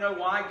 We want to know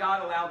why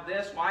God allowed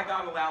this, why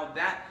God allowed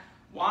that.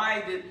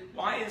 Why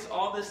is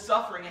all this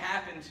suffering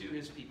happen to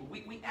his people?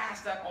 We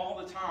ask that all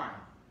the time.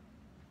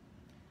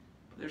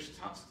 But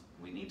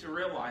we need to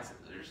realize that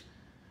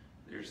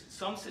there's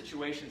some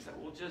situations that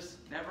we'll just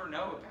never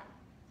know about.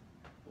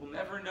 We'll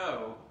never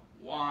know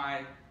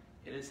why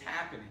it is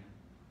happening.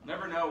 We'll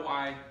never know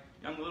why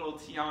young little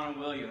Tiana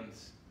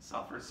Williams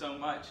suffered so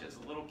much as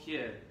a little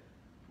kid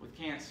with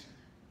cancer.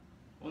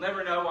 We'll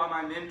never know why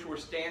my mentor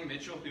Stan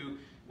Mitchell, who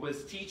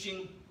was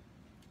teaching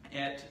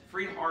at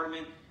Freed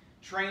Hardeman,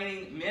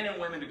 training men and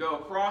women to go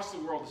across the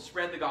world to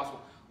spread the gospel,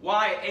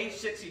 Why at age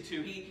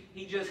 62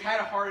 he just had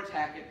a heart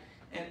attack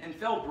and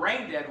fell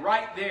brain dead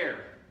right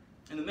there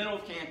in the middle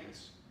of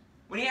campus.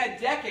 When he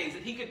had decades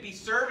that he could be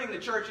serving the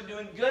church and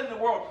doing good in the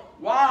world,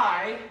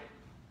 why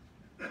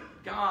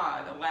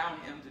God allowed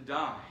him to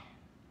die?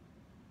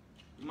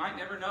 You might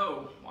never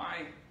know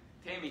why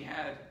Tammy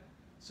had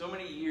so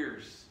many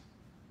years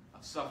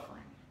of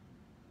suffering.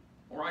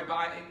 Or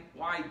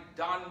why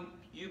Don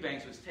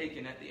Eubanks was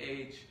taken at the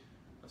age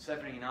of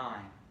 79.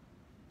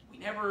 We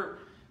never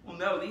will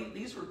know.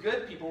 These were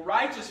good people,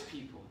 righteous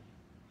people.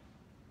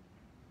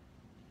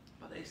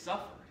 But they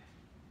suffered.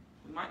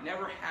 We might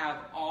never have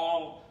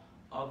all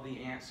of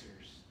the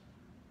answers.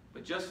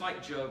 But just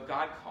like Job,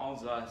 God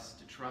calls us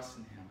to trust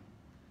in him.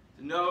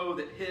 To know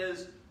that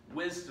his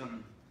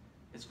wisdom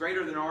is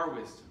greater than our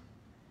wisdom.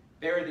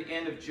 There at the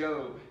end of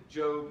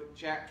Job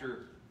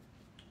chapter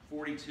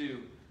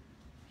 42,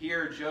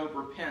 here Job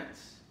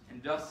repents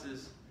and dust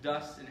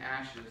and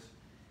ashes.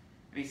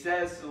 And he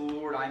says to the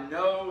Lord, I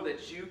know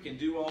that you can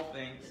do all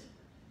things,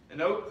 and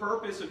no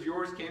purpose of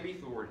yours can be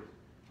thwarted.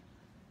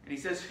 And he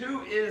says,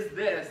 who is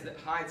this that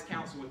hides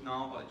counsel with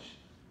knowledge?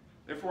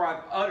 Therefore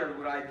I've uttered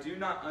what I do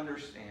not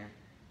understand,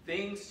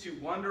 things too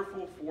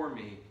wonderful for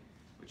me,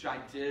 which I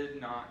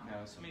did not know.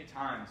 So many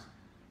times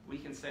we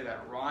can say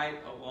that right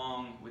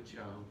along with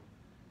Job.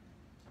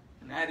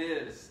 And that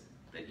is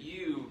that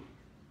you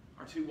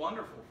are too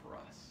wonderful for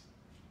us.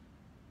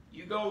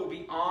 You go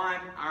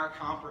beyond our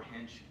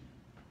comprehension.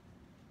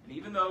 And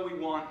even though we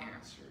want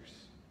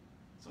answers,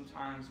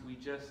 sometimes we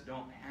just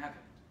don't have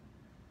it.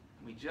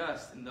 And we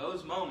just, in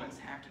those moments,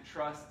 have to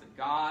trust that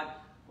God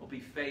will be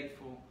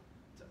faithful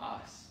to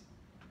us.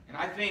 And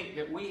I think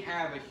that we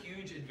have a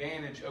huge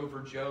advantage over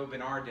Job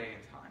in our day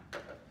and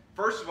time.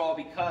 First of all,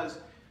 because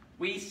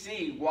we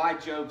see why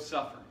Job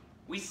suffered.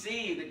 We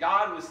see that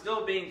God was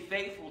still being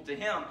faithful to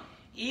him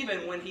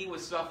even when he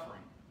was suffering.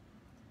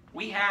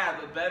 We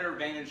have a better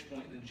vantage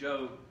point than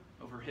Job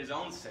over his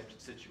own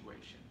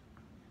situation.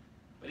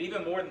 But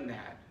even more than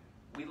that,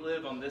 we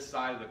live on this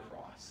side of the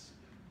cross.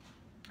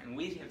 And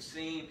we have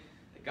seen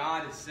that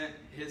God has sent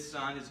his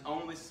Son, his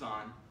only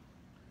Son,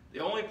 the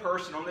only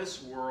person on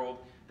this world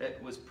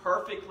that was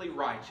perfectly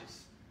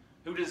righteous,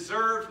 who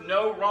deserved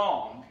no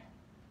wrong.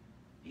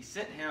 He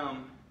sent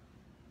him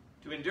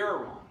to endure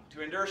wrong,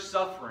 to endure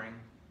suffering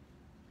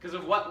because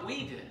of what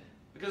we did,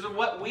 because of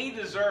what we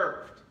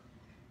deserved.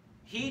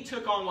 He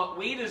took on what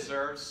we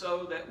deserved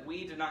so that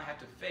we did not have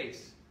to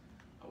face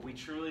what we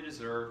truly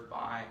deserve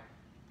by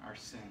our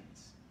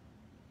sins.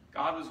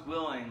 God was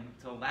willing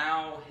to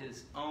allow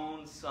his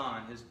own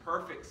Son, his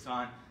perfect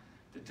Son,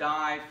 to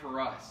die for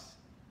us,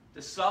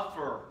 to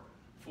suffer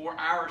for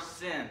our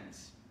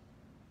sins.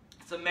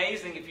 It's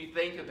amazing if you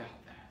think about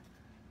that.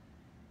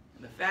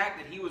 And the fact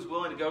that he was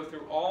willing to go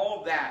through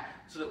all that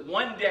so that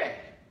one day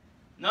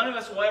none of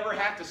us will ever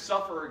have to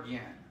suffer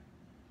again.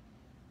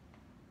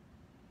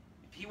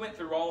 If he went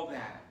through all of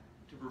that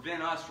to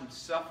prevent us from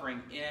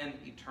suffering in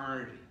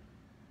eternity,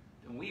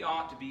 then we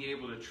ought to be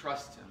able to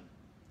trust him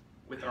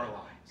with our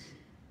lives.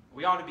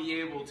 We ought to be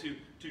able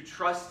to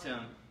trust him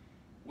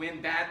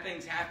when bad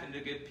things happen to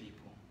good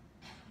people,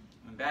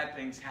 when bad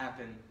things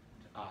happen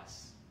to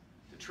us.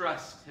 To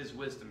trust his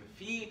wisdom. If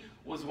he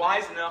was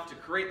wise enough to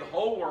create the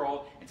whole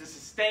world and to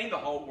sustain the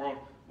whole world,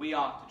 we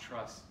ought to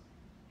trust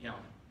him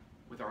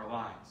with our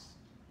lives.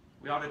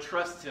 We ought to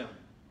trust him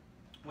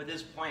with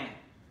his plan.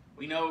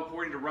 We know,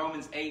 according to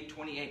Romans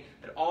 8:28,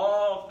 that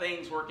all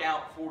things work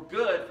out for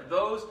good for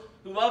those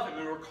who love him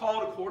and are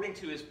called according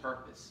to his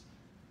purpose.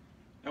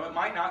 Now, it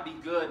might not be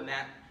good in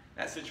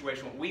that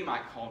situation, what we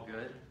might call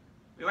good.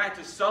 We might have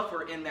to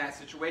suffer in that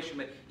situation,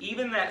 but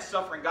even that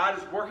suffering, God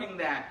is working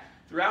that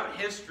throughout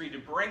history to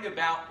bring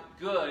about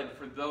good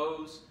for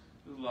those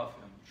who love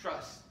him.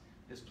 Trust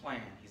his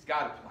plan. He's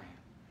got a plan.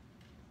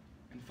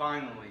 And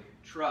finally,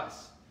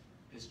 trust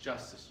his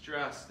justice.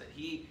 Trust that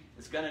he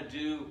is going to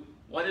do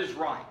what is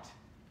right.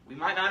 We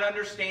might not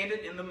understand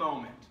it in the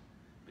moment,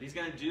 but he's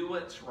going to do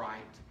what's right.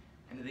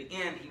 And in the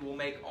end, he will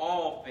make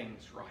all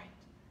things right.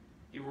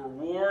 He will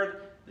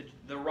reward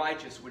the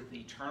righteous with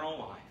eternal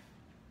life.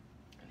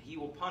 And he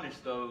will punish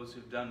those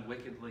who've done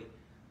wickedly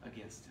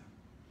against him.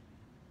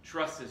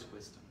 Trust his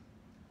wisdom.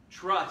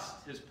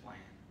 Trust his plan.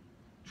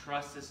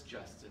 Trust his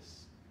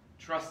justice.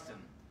 Trust him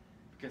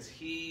because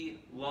he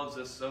loves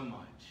us so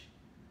much.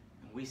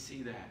 And we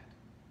see that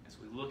as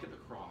we look at the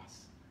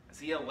cross, as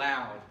he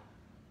allowed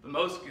the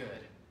most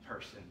good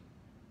person,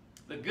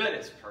 the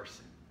goodest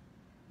person,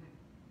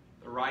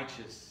 the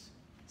righteous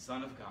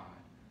Son of God,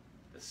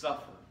 to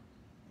suffer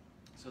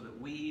so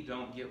that we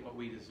don't get what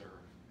we deserve,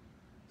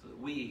 so that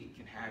we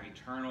can have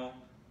eternal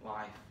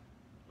life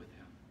with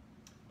him.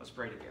 Let's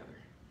pray together.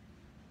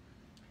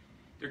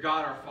 Dear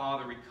God, our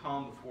Father, we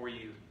come before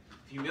you with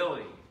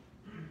humility,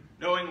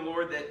 knowing,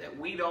 Lord, that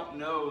we don't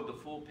know the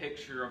full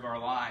picture of our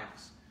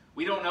lives.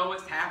 We don't know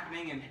what's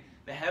happening in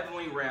the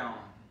heavenly realm.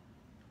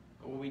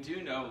 But what we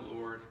do know,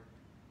 Lord,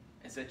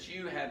 is that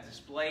you have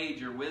displayed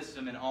your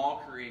wisdom in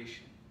all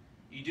creation.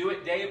 You do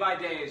it day by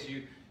day as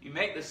you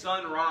make the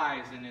sun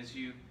rise and as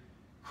you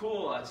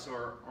cool us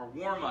or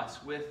warm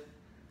us with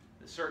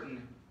the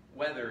certain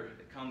weather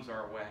that comes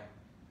our way.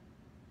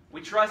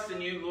 We trust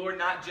in you, Lord,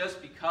 not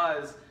just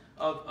because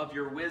of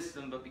your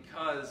wisdom, but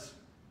because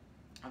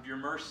of your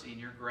mercy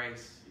and your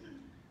grace.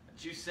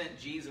 That you sent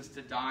Jesus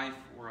to die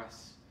for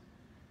us.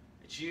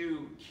 That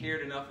you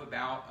cared enough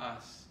about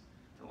us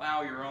to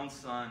allow your own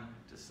Son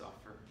to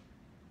suffer.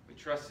 We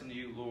trust in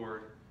you,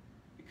 Lord,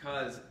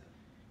 because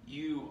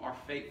you are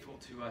faithful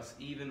to us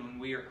even when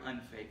we are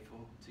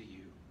unfaithful to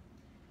you.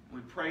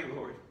 And we pray,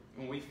 Lord,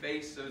 when we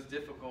face those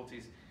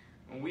difficulties,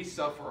 when we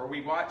suffer or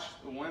we watch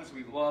the ones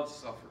we love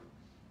suffer,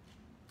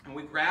 and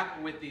we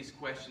grapple with these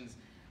questions,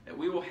 that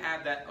we will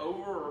have that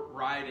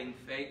overriding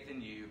faith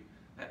in you,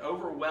 that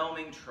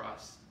overwhelming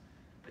trust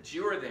that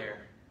you are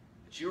there,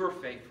 that you are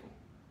faithful,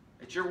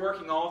 that you're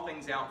working all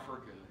things out for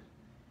good,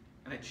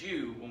 and that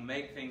you will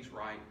make things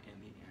right in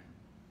the end.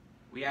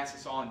 We ask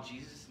this all in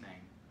Jesus' name.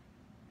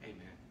 Amen.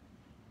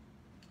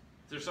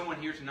 Is there someone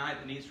here tonight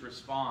that needs to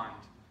respond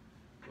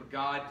to what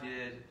God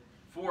did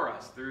for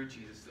us through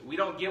Jesus, that we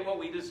don't get what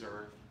we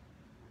deserve,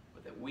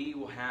 but that we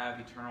will have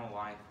eternal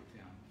life with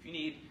him? If you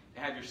need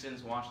to have your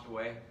sins washed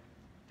away,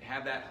 to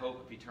have that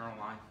hope of eternal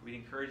life, we'd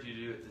encourage you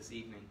to do it this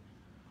evening.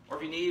 Or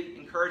if you need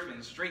encouragement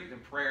and strength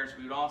and prayers,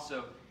 we would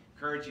also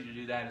encourage you to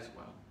do that as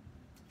well.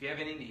 If you have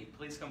any need,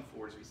 please come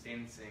forward as we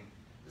stand and sing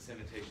this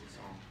invitation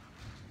song.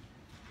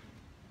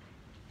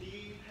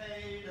 He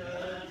paid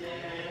a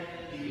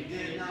debt he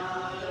did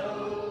not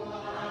owe.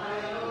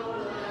 I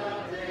owe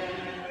a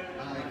debt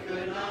I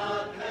could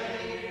not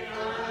pay.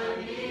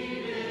 I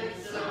needed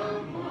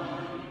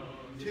someone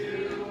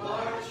to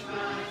wash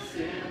my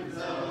sins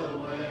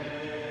away.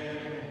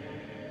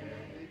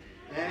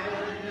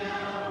 And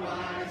now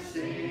I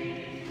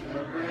sing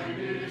a brand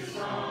new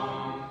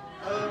song,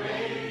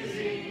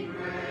 Amazing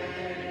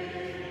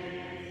Grace.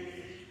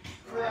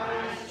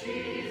 Christ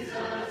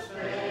Jesus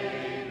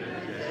paid a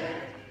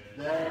debt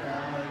that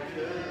I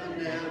could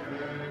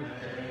never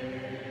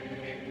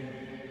pay.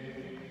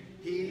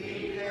 He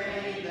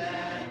paid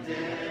that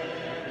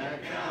debt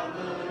at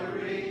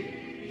Calvary.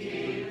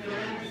 He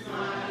cleansed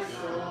my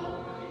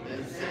soul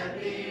and set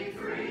me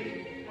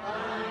free.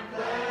 I'm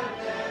glad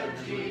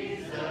that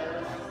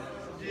Jesus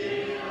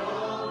did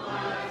all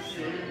my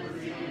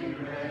sins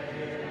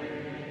erase.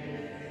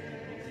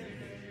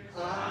 I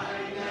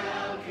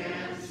now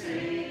can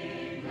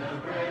sing a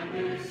brand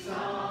new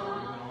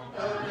song,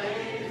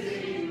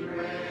 Amazing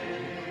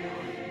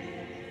Grace.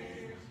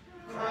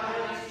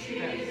 Christ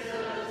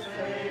Jesus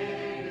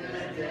paid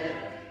the debt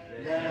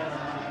that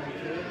I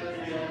could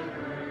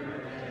never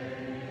pay.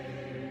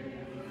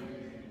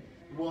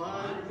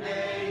 One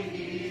day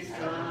he's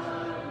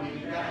coming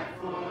back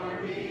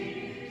for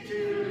me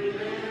to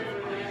live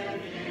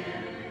with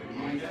him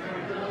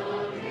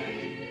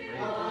eternally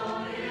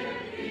on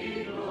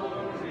empty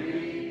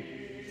glory,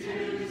 to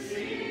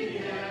see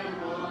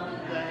him on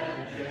that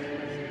day.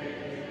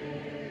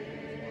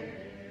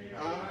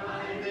 I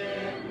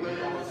then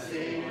will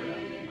sing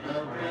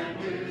a brand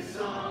new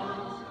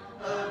song,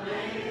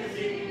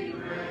 Amazing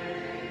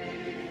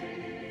Grace.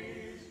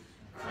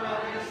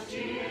 Christ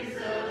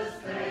Jesus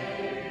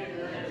paid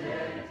the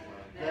debt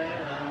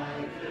that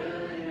I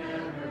could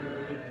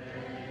never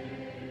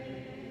pay.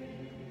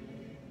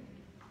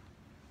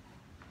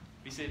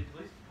 Be seated,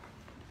 please.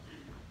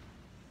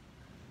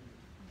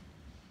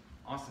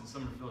 Austin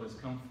Summerfield has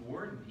come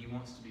forward, and he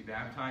wants to be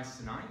baptized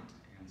tonight,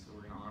 and so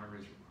we're going to honor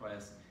his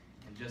request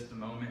in just a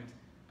moment.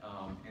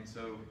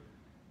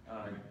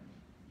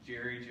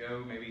 Jerry,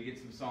 Joe, maybe get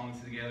some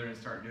songs together and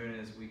start doing it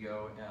as we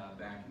go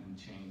back and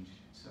change.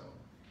 So, all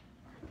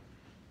right.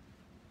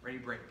 Ready,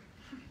 break.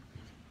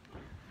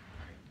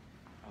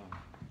 All right.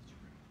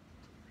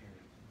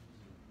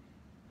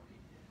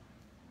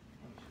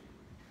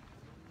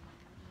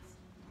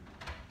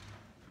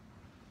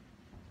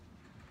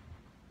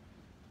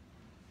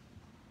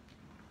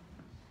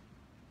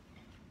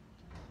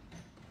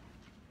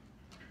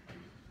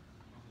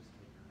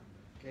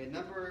 Okay,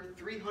 number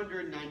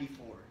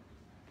 394.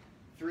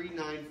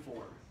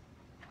 394.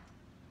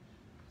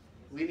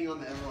 Leaning on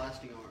the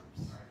everlasting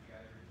arms.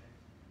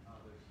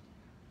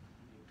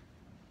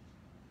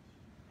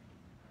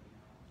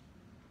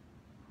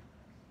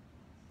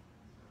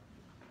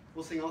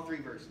 We'll sing all three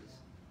verses.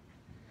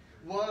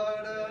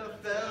 What a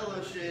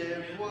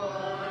fellowship, what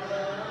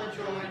a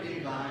joy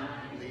divine,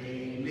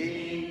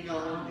 leaning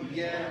on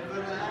the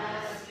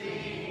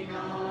everlasting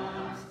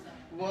arms.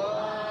 What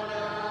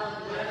a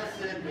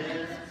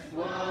blessedness,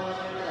 what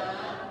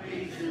a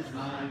peace is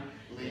mine,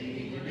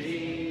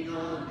 leaning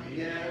on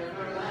the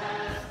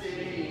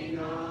everlasting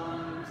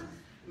arms.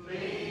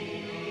 Leaning,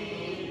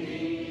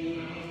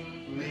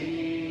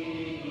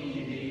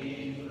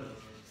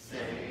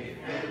 safe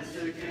and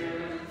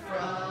secure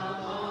from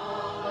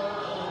all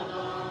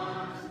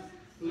alarms.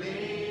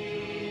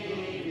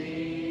 Leaning,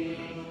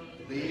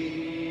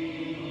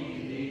 leaning,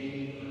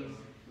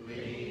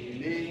 leaning.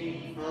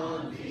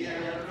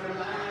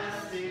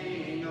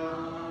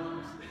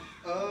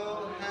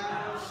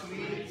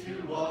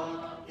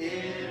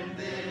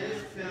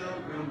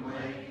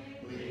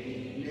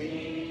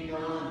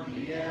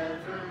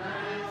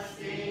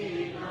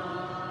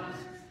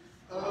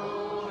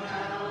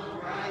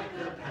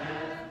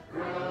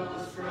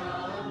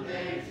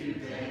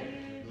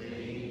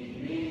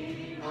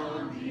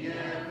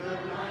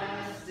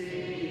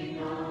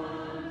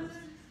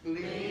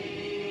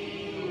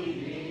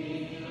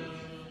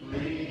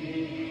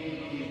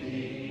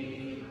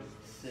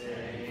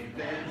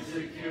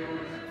 secure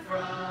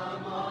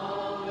from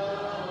all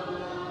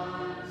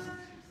alarms.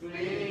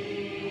 Leaning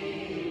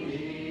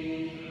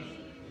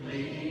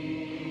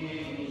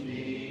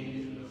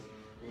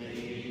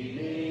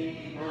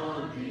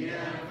on the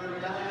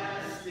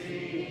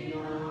everlasting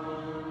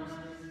arms.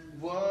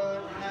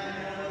 What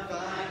have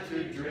I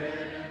to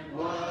dread?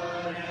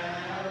 What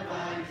have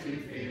I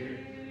to fear?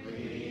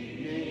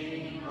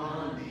 Leaning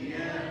on the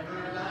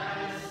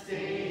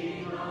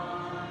everlasting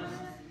arms.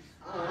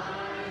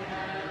 I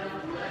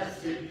have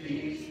blessed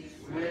peace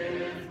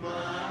with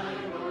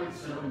my Lord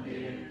so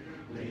near.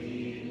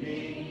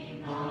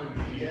 Leaning on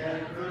the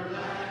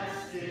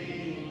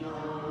everlasting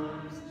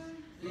arms.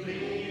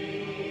 Leaning,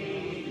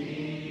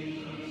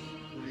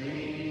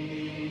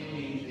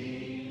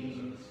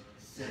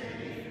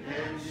 safe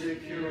and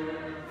secure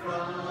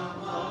from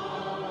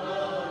all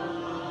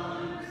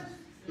alarms.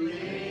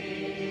 Leaning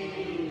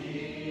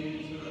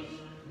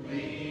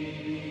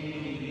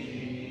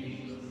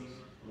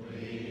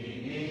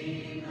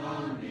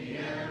on the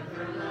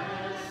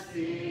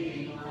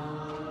everlasting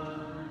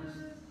arms.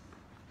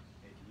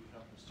 Hey, can you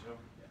help us, Joe?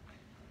 Yeah.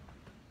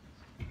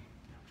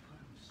 Now put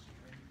them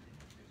straight there,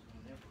 because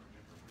we'll never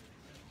remember where they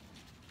go.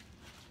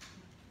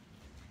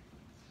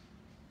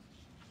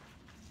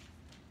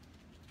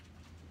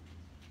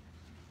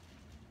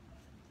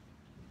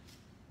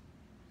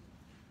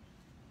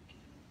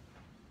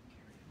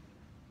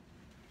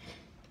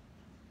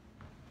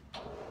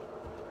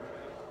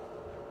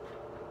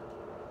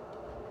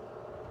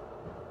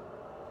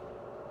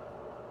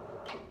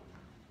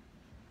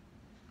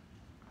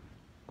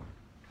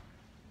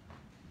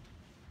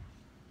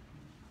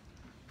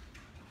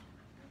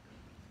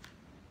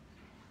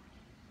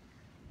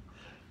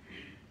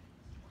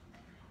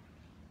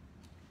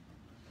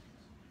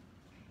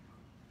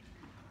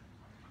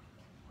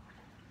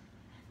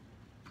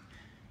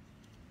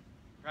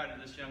 Proud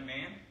of this young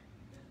man.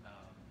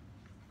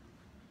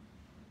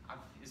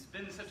 It's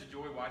been such a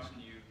joy watching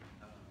you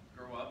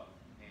grow up,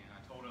 and I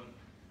told him,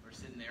 we're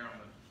sitting there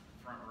on the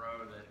front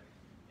row, that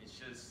it's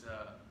just,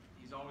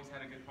 he's always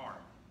had a good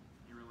heart.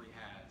 He really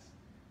has.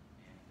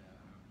 And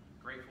I'm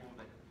grateful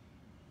that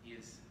he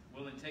is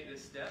willing to take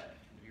this step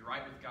and to be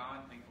right with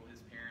God. Thankful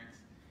his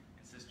parents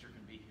and sister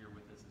can be here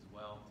with us as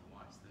well to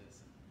watch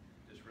this. And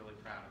just really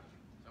proud of you.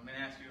 So I'm going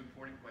to ask you an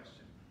important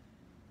question.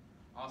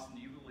 Austin,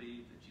 do you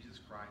believe that Jesus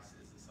Christ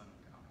is the Son of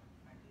God?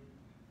 I do.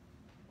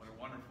 What a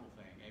wonderful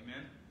thing.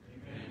 Amen?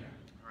 Amen.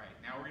 All right,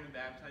 now we're going to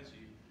baptize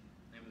you in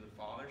the name of the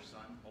Father,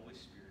 Son, Holy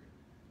Spirit,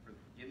 for the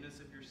forgiveness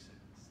of your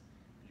sins.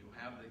 And you'll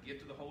have the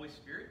gift of the Holy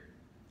Spirit,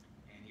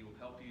 and he will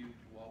help you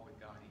to walk with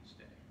God each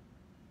day.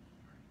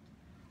 All right,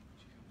 would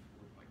you come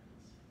forward like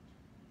this?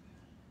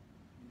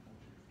 Hold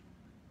your,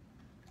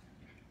 yeah,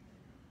 there you go.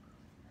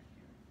 Right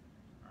here.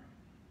 All right.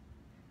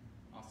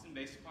 Austin,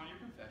 based upon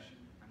your confession,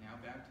 I now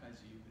baptize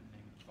you in the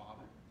name of the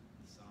Father,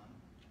 the Son,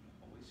 and the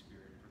Holy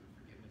Spirit for the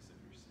forgiveness of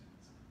your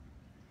sins.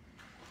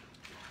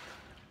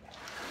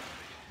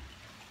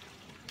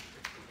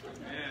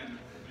 Amen.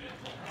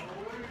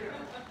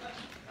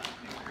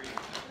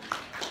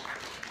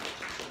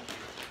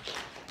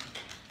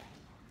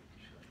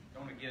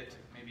 Don't forget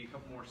maybe a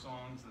couple more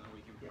songs, and then we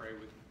can pray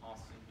with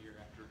Austin here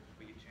after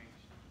we get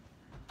changed.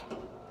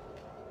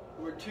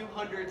 We're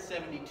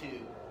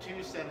 272.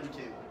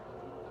 272.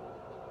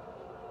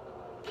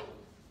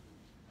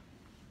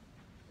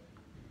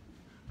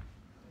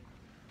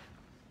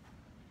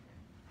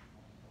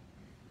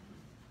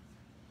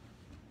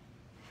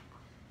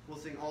 We'll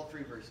sing all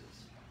three verses.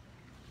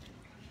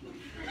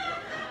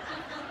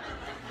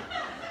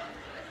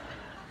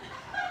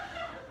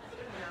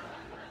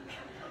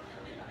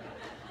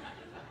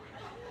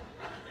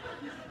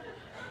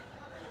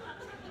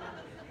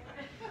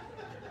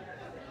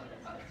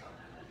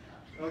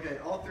 Okay,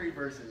 all three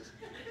verses.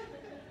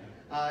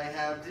 I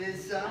have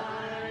decided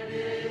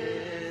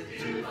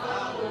to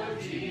follow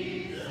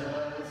Jesus.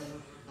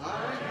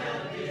 I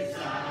have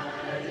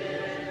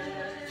decided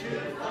to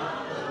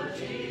follow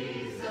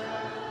Jesus.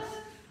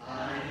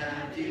 I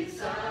have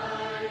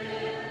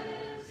decided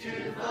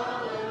to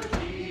follow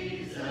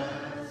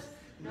Jesus.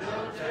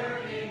 No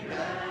turning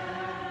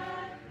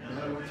back,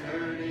 no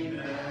turning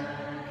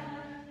back.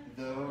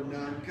 Though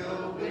none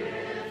go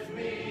with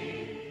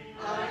me,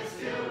 I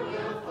still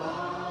will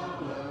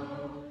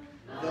follow.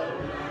 Though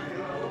none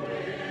go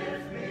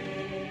with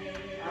me,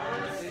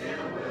 I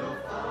still will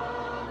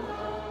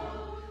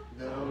follow.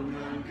 Though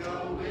none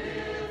go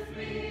with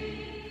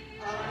me,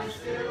 I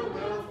still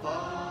will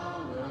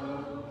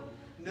follow.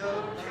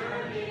 No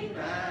turning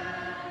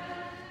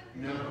back,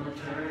 no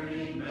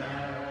turning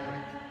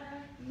back.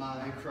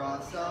 My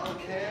cross I'll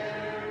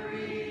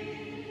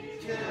carry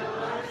till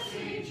I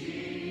see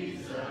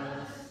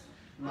Jesus.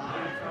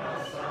 My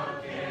cross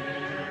I'll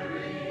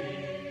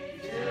carry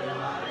till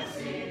I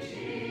see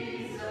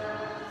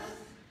Jesus.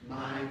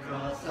 My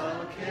cross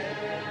I'll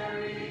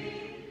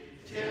carry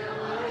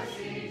till I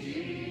see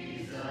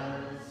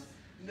Jesus.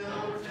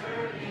 No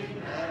turning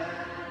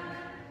back,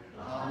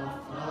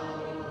 I'll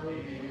follow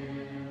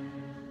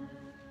him.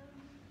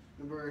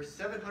 Number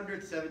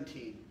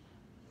 717.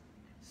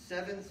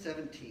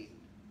 717.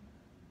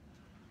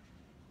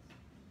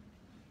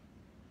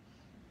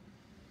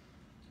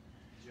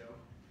 Joe?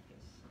 Yes.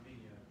 Let me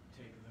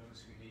take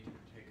those who need to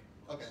partake of the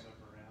Lord's Okay.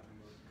 Supper out and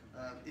we'll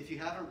come back. If you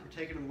haven't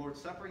partaken of the Lord's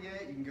Supper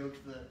yet, you can go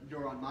to the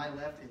door on my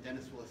left, and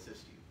Dennis will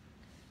assist you.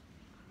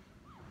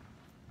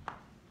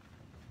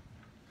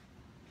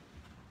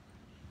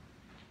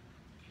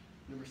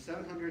 Number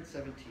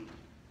 717.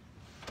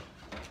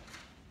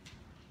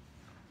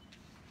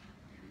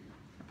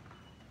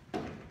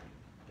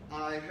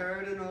 I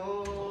heard an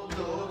old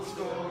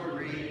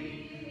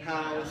story,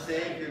 how a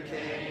Savior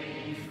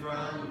came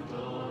from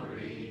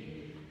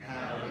glory,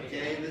 how he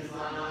gave his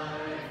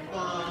life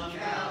on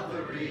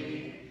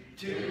Calvary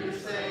to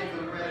save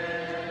a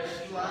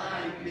wretch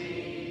like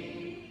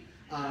me.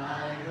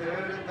 I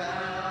heard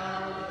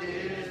about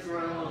his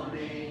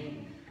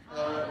groaning,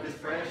 of his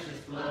precious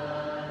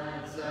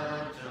blood's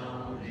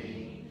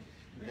atoning.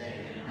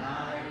 Then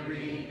I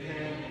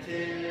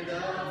repented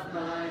of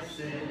my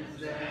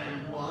sins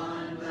and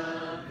won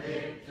the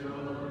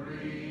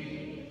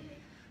victory.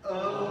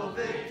 Oh,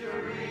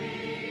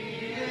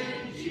 victory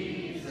in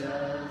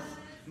Jesus,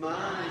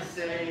 my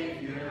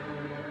Savior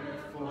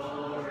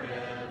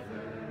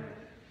forever.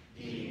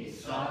 He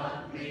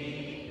sought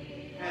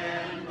me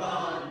and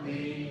bought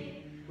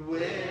me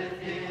with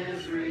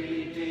his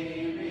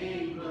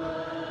redeeming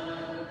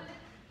blood.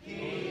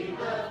 He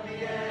loved me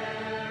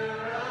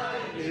ere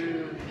I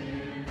knew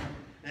him,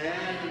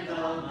 and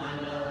all my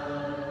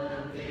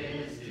love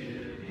is to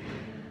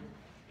him.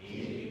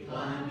 He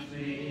plunged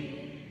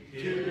me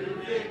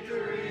to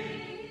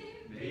victory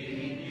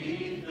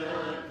beneath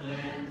the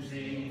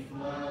cleansing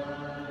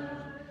flood.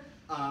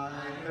 I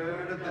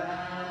heard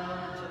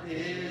about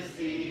his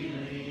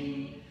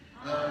healing,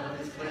 of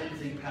his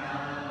cleansing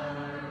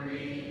power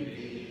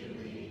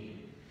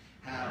revealing,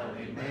 how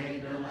he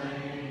made the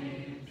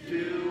lame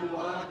to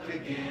walk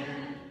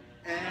again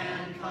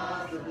and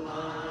caused the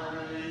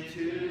blind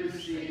to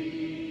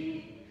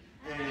see.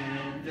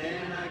 And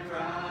then I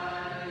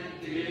cried,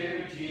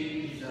 dear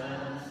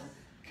Jesus,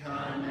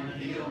 come and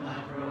heal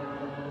my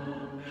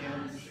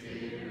broken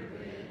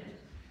spirit.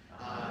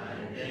 I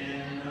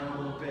then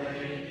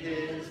obeyed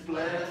his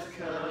blessed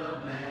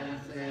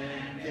commands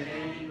and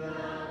gained the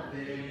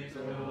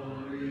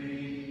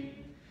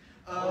victory.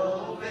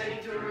 Oh,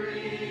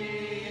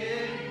 victory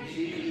in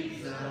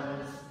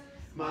Jesus,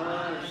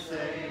 my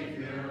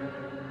Savior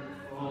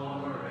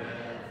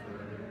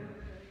forever.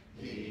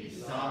 He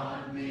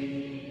sought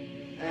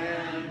me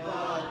and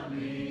bought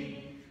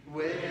me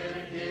with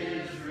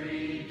his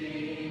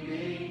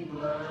redeeming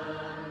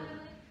blood.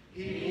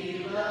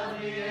 He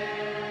loved me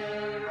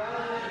ere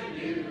I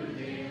knew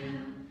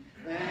him,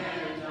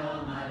 and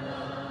all my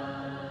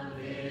love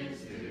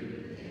is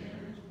to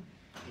him.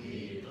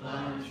 He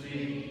plunged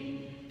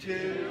me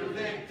to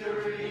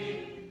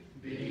victory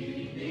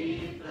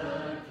beneath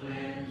the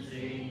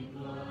cleansing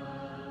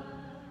blood.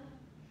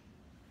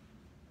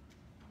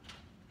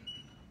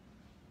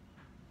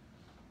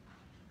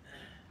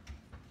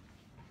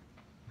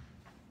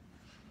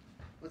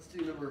 Let's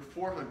do number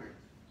 400.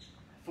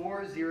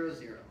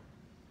 400.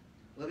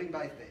 Living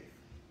by faith.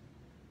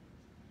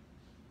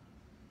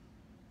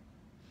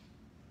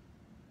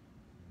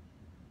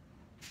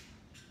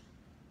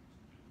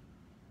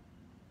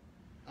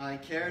 I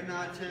care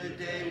not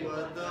today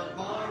what the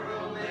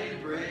morrow may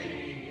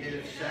bring,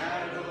 if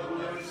shadow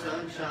or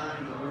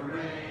sunshine or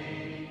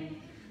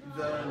rain.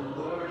 The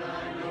Lord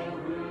I know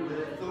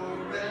ruleth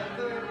o'er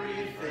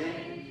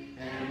everything,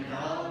 and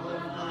all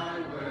of my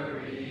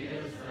worry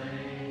is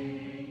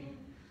vain.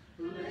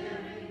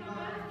 Living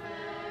by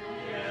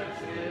faith,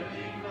 yes,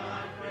 living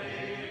by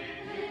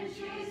faith, in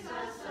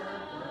Jesus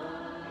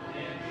alone,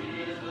 in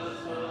Jesus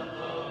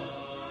alone.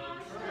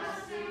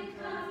 Trusting,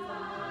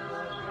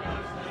 confiding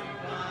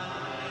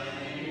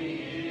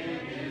in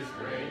his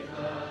great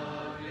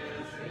love,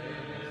 yes, in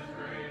his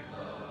great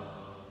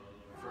love.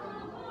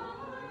 From all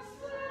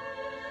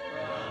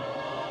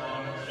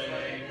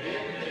safe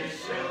in his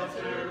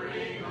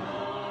sheltering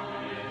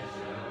arm, his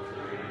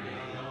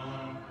sheltering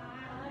arm.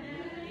 I'm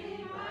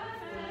living by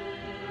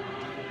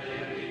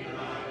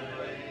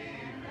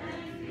faith,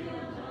 and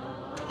feel no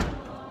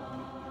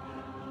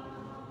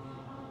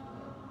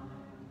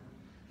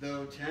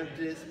though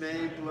tempests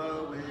may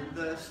blow and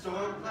the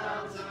storm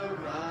clouds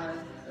arise,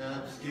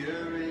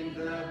 obscuring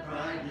the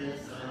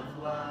brightness of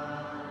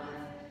life,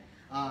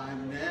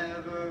 I'm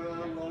never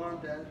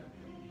alarmed at the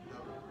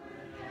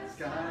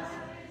skies.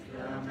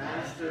 The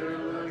Master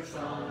looks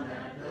on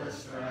at the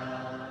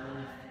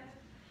strife.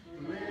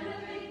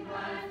 Living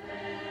by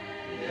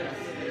faith, yes,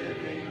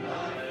 living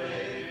by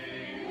faith,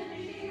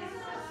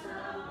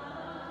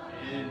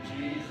 in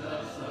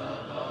Jesus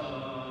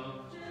above.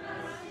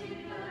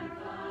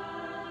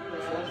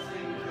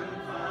 Trusting,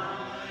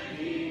 confiding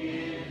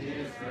in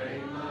his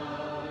great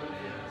love,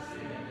 yes, in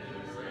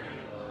his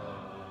great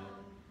love.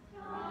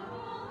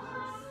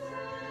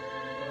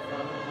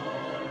 From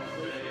all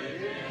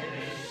safe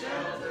in his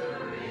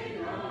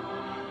sheltering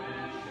arm,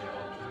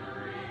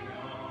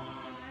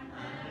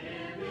 I'm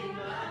living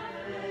by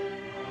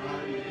faith,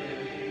 I'm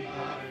living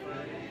by faith.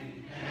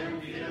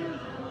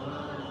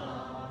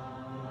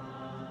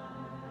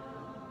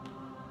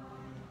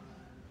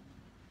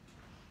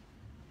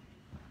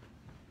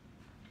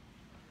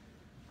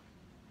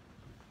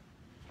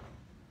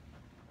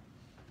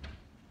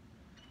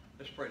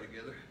 Let's pray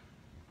together.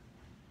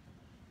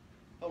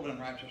 Holy and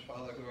righteous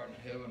Father who art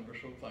in heaven, we're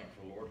so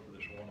thankful, Lord, for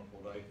this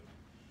wonderful day.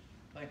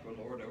 Thankful,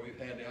 Lord, that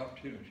we've had the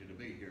opportunity to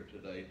be here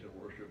today to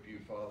worship you,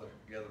 Father,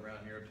 gather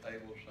around your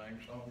table, sing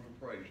songs of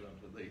praise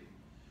unto thee,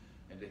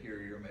 and to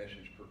hear your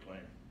message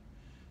proclaimed.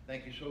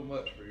 Thank you so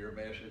much for your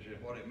message and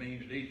what it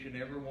means to each and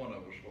every one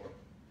of us, Lord.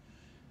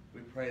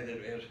 We pray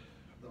that as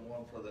the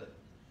one that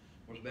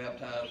was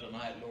baptized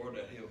tonight, Lord,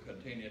 that he'll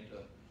continue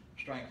to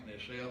strengthen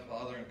himself,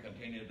 Father, and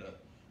continue to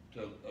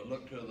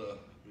look to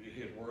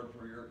his word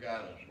for your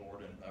guidance,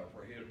 Lord, and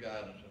for his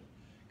guidance, and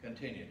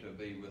continue to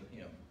be with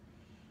him.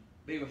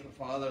 Be with the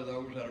Father,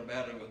 those that are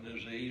battling with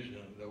disease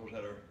and those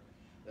that are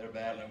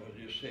battling with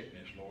just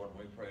sickness, Lord.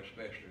 We pray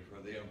especially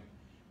for them.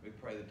 We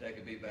pray that they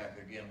could be back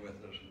again with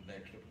us at the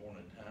next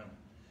appointed time.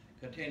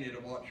 Continue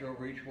to watch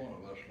over each one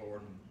of us,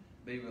 Lord, and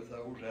be with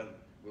those that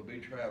will be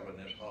traveling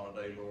this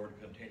holiday, Lord.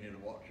 Continue to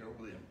watch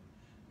over them.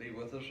 Be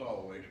with us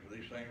always. For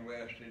these things we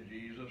ask in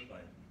Jesus'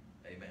 name.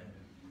 Amen.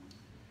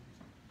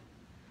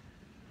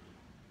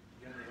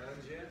 You got any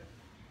hugs yet?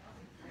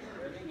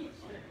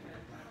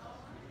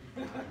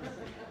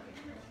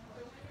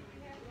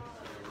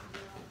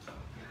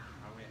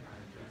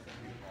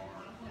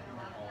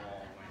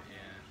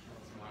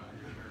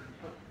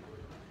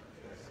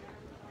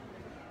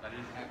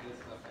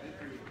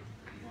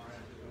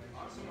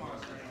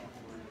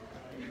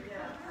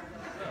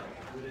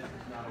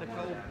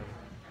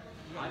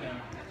 I know.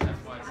 That's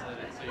why I said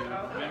it. So you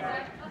remember.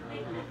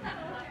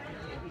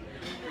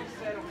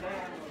 Settle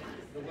down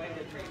the way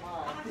they came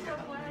off. I'm so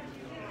glad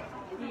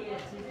he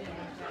is. He's in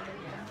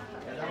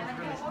Yeah, that was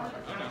really smart.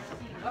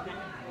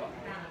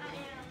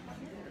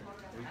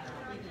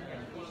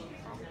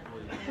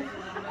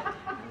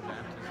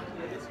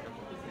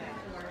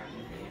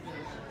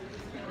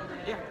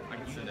 Yeah, I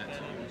can send that to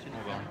you.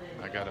 Hold on.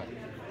 I gotta.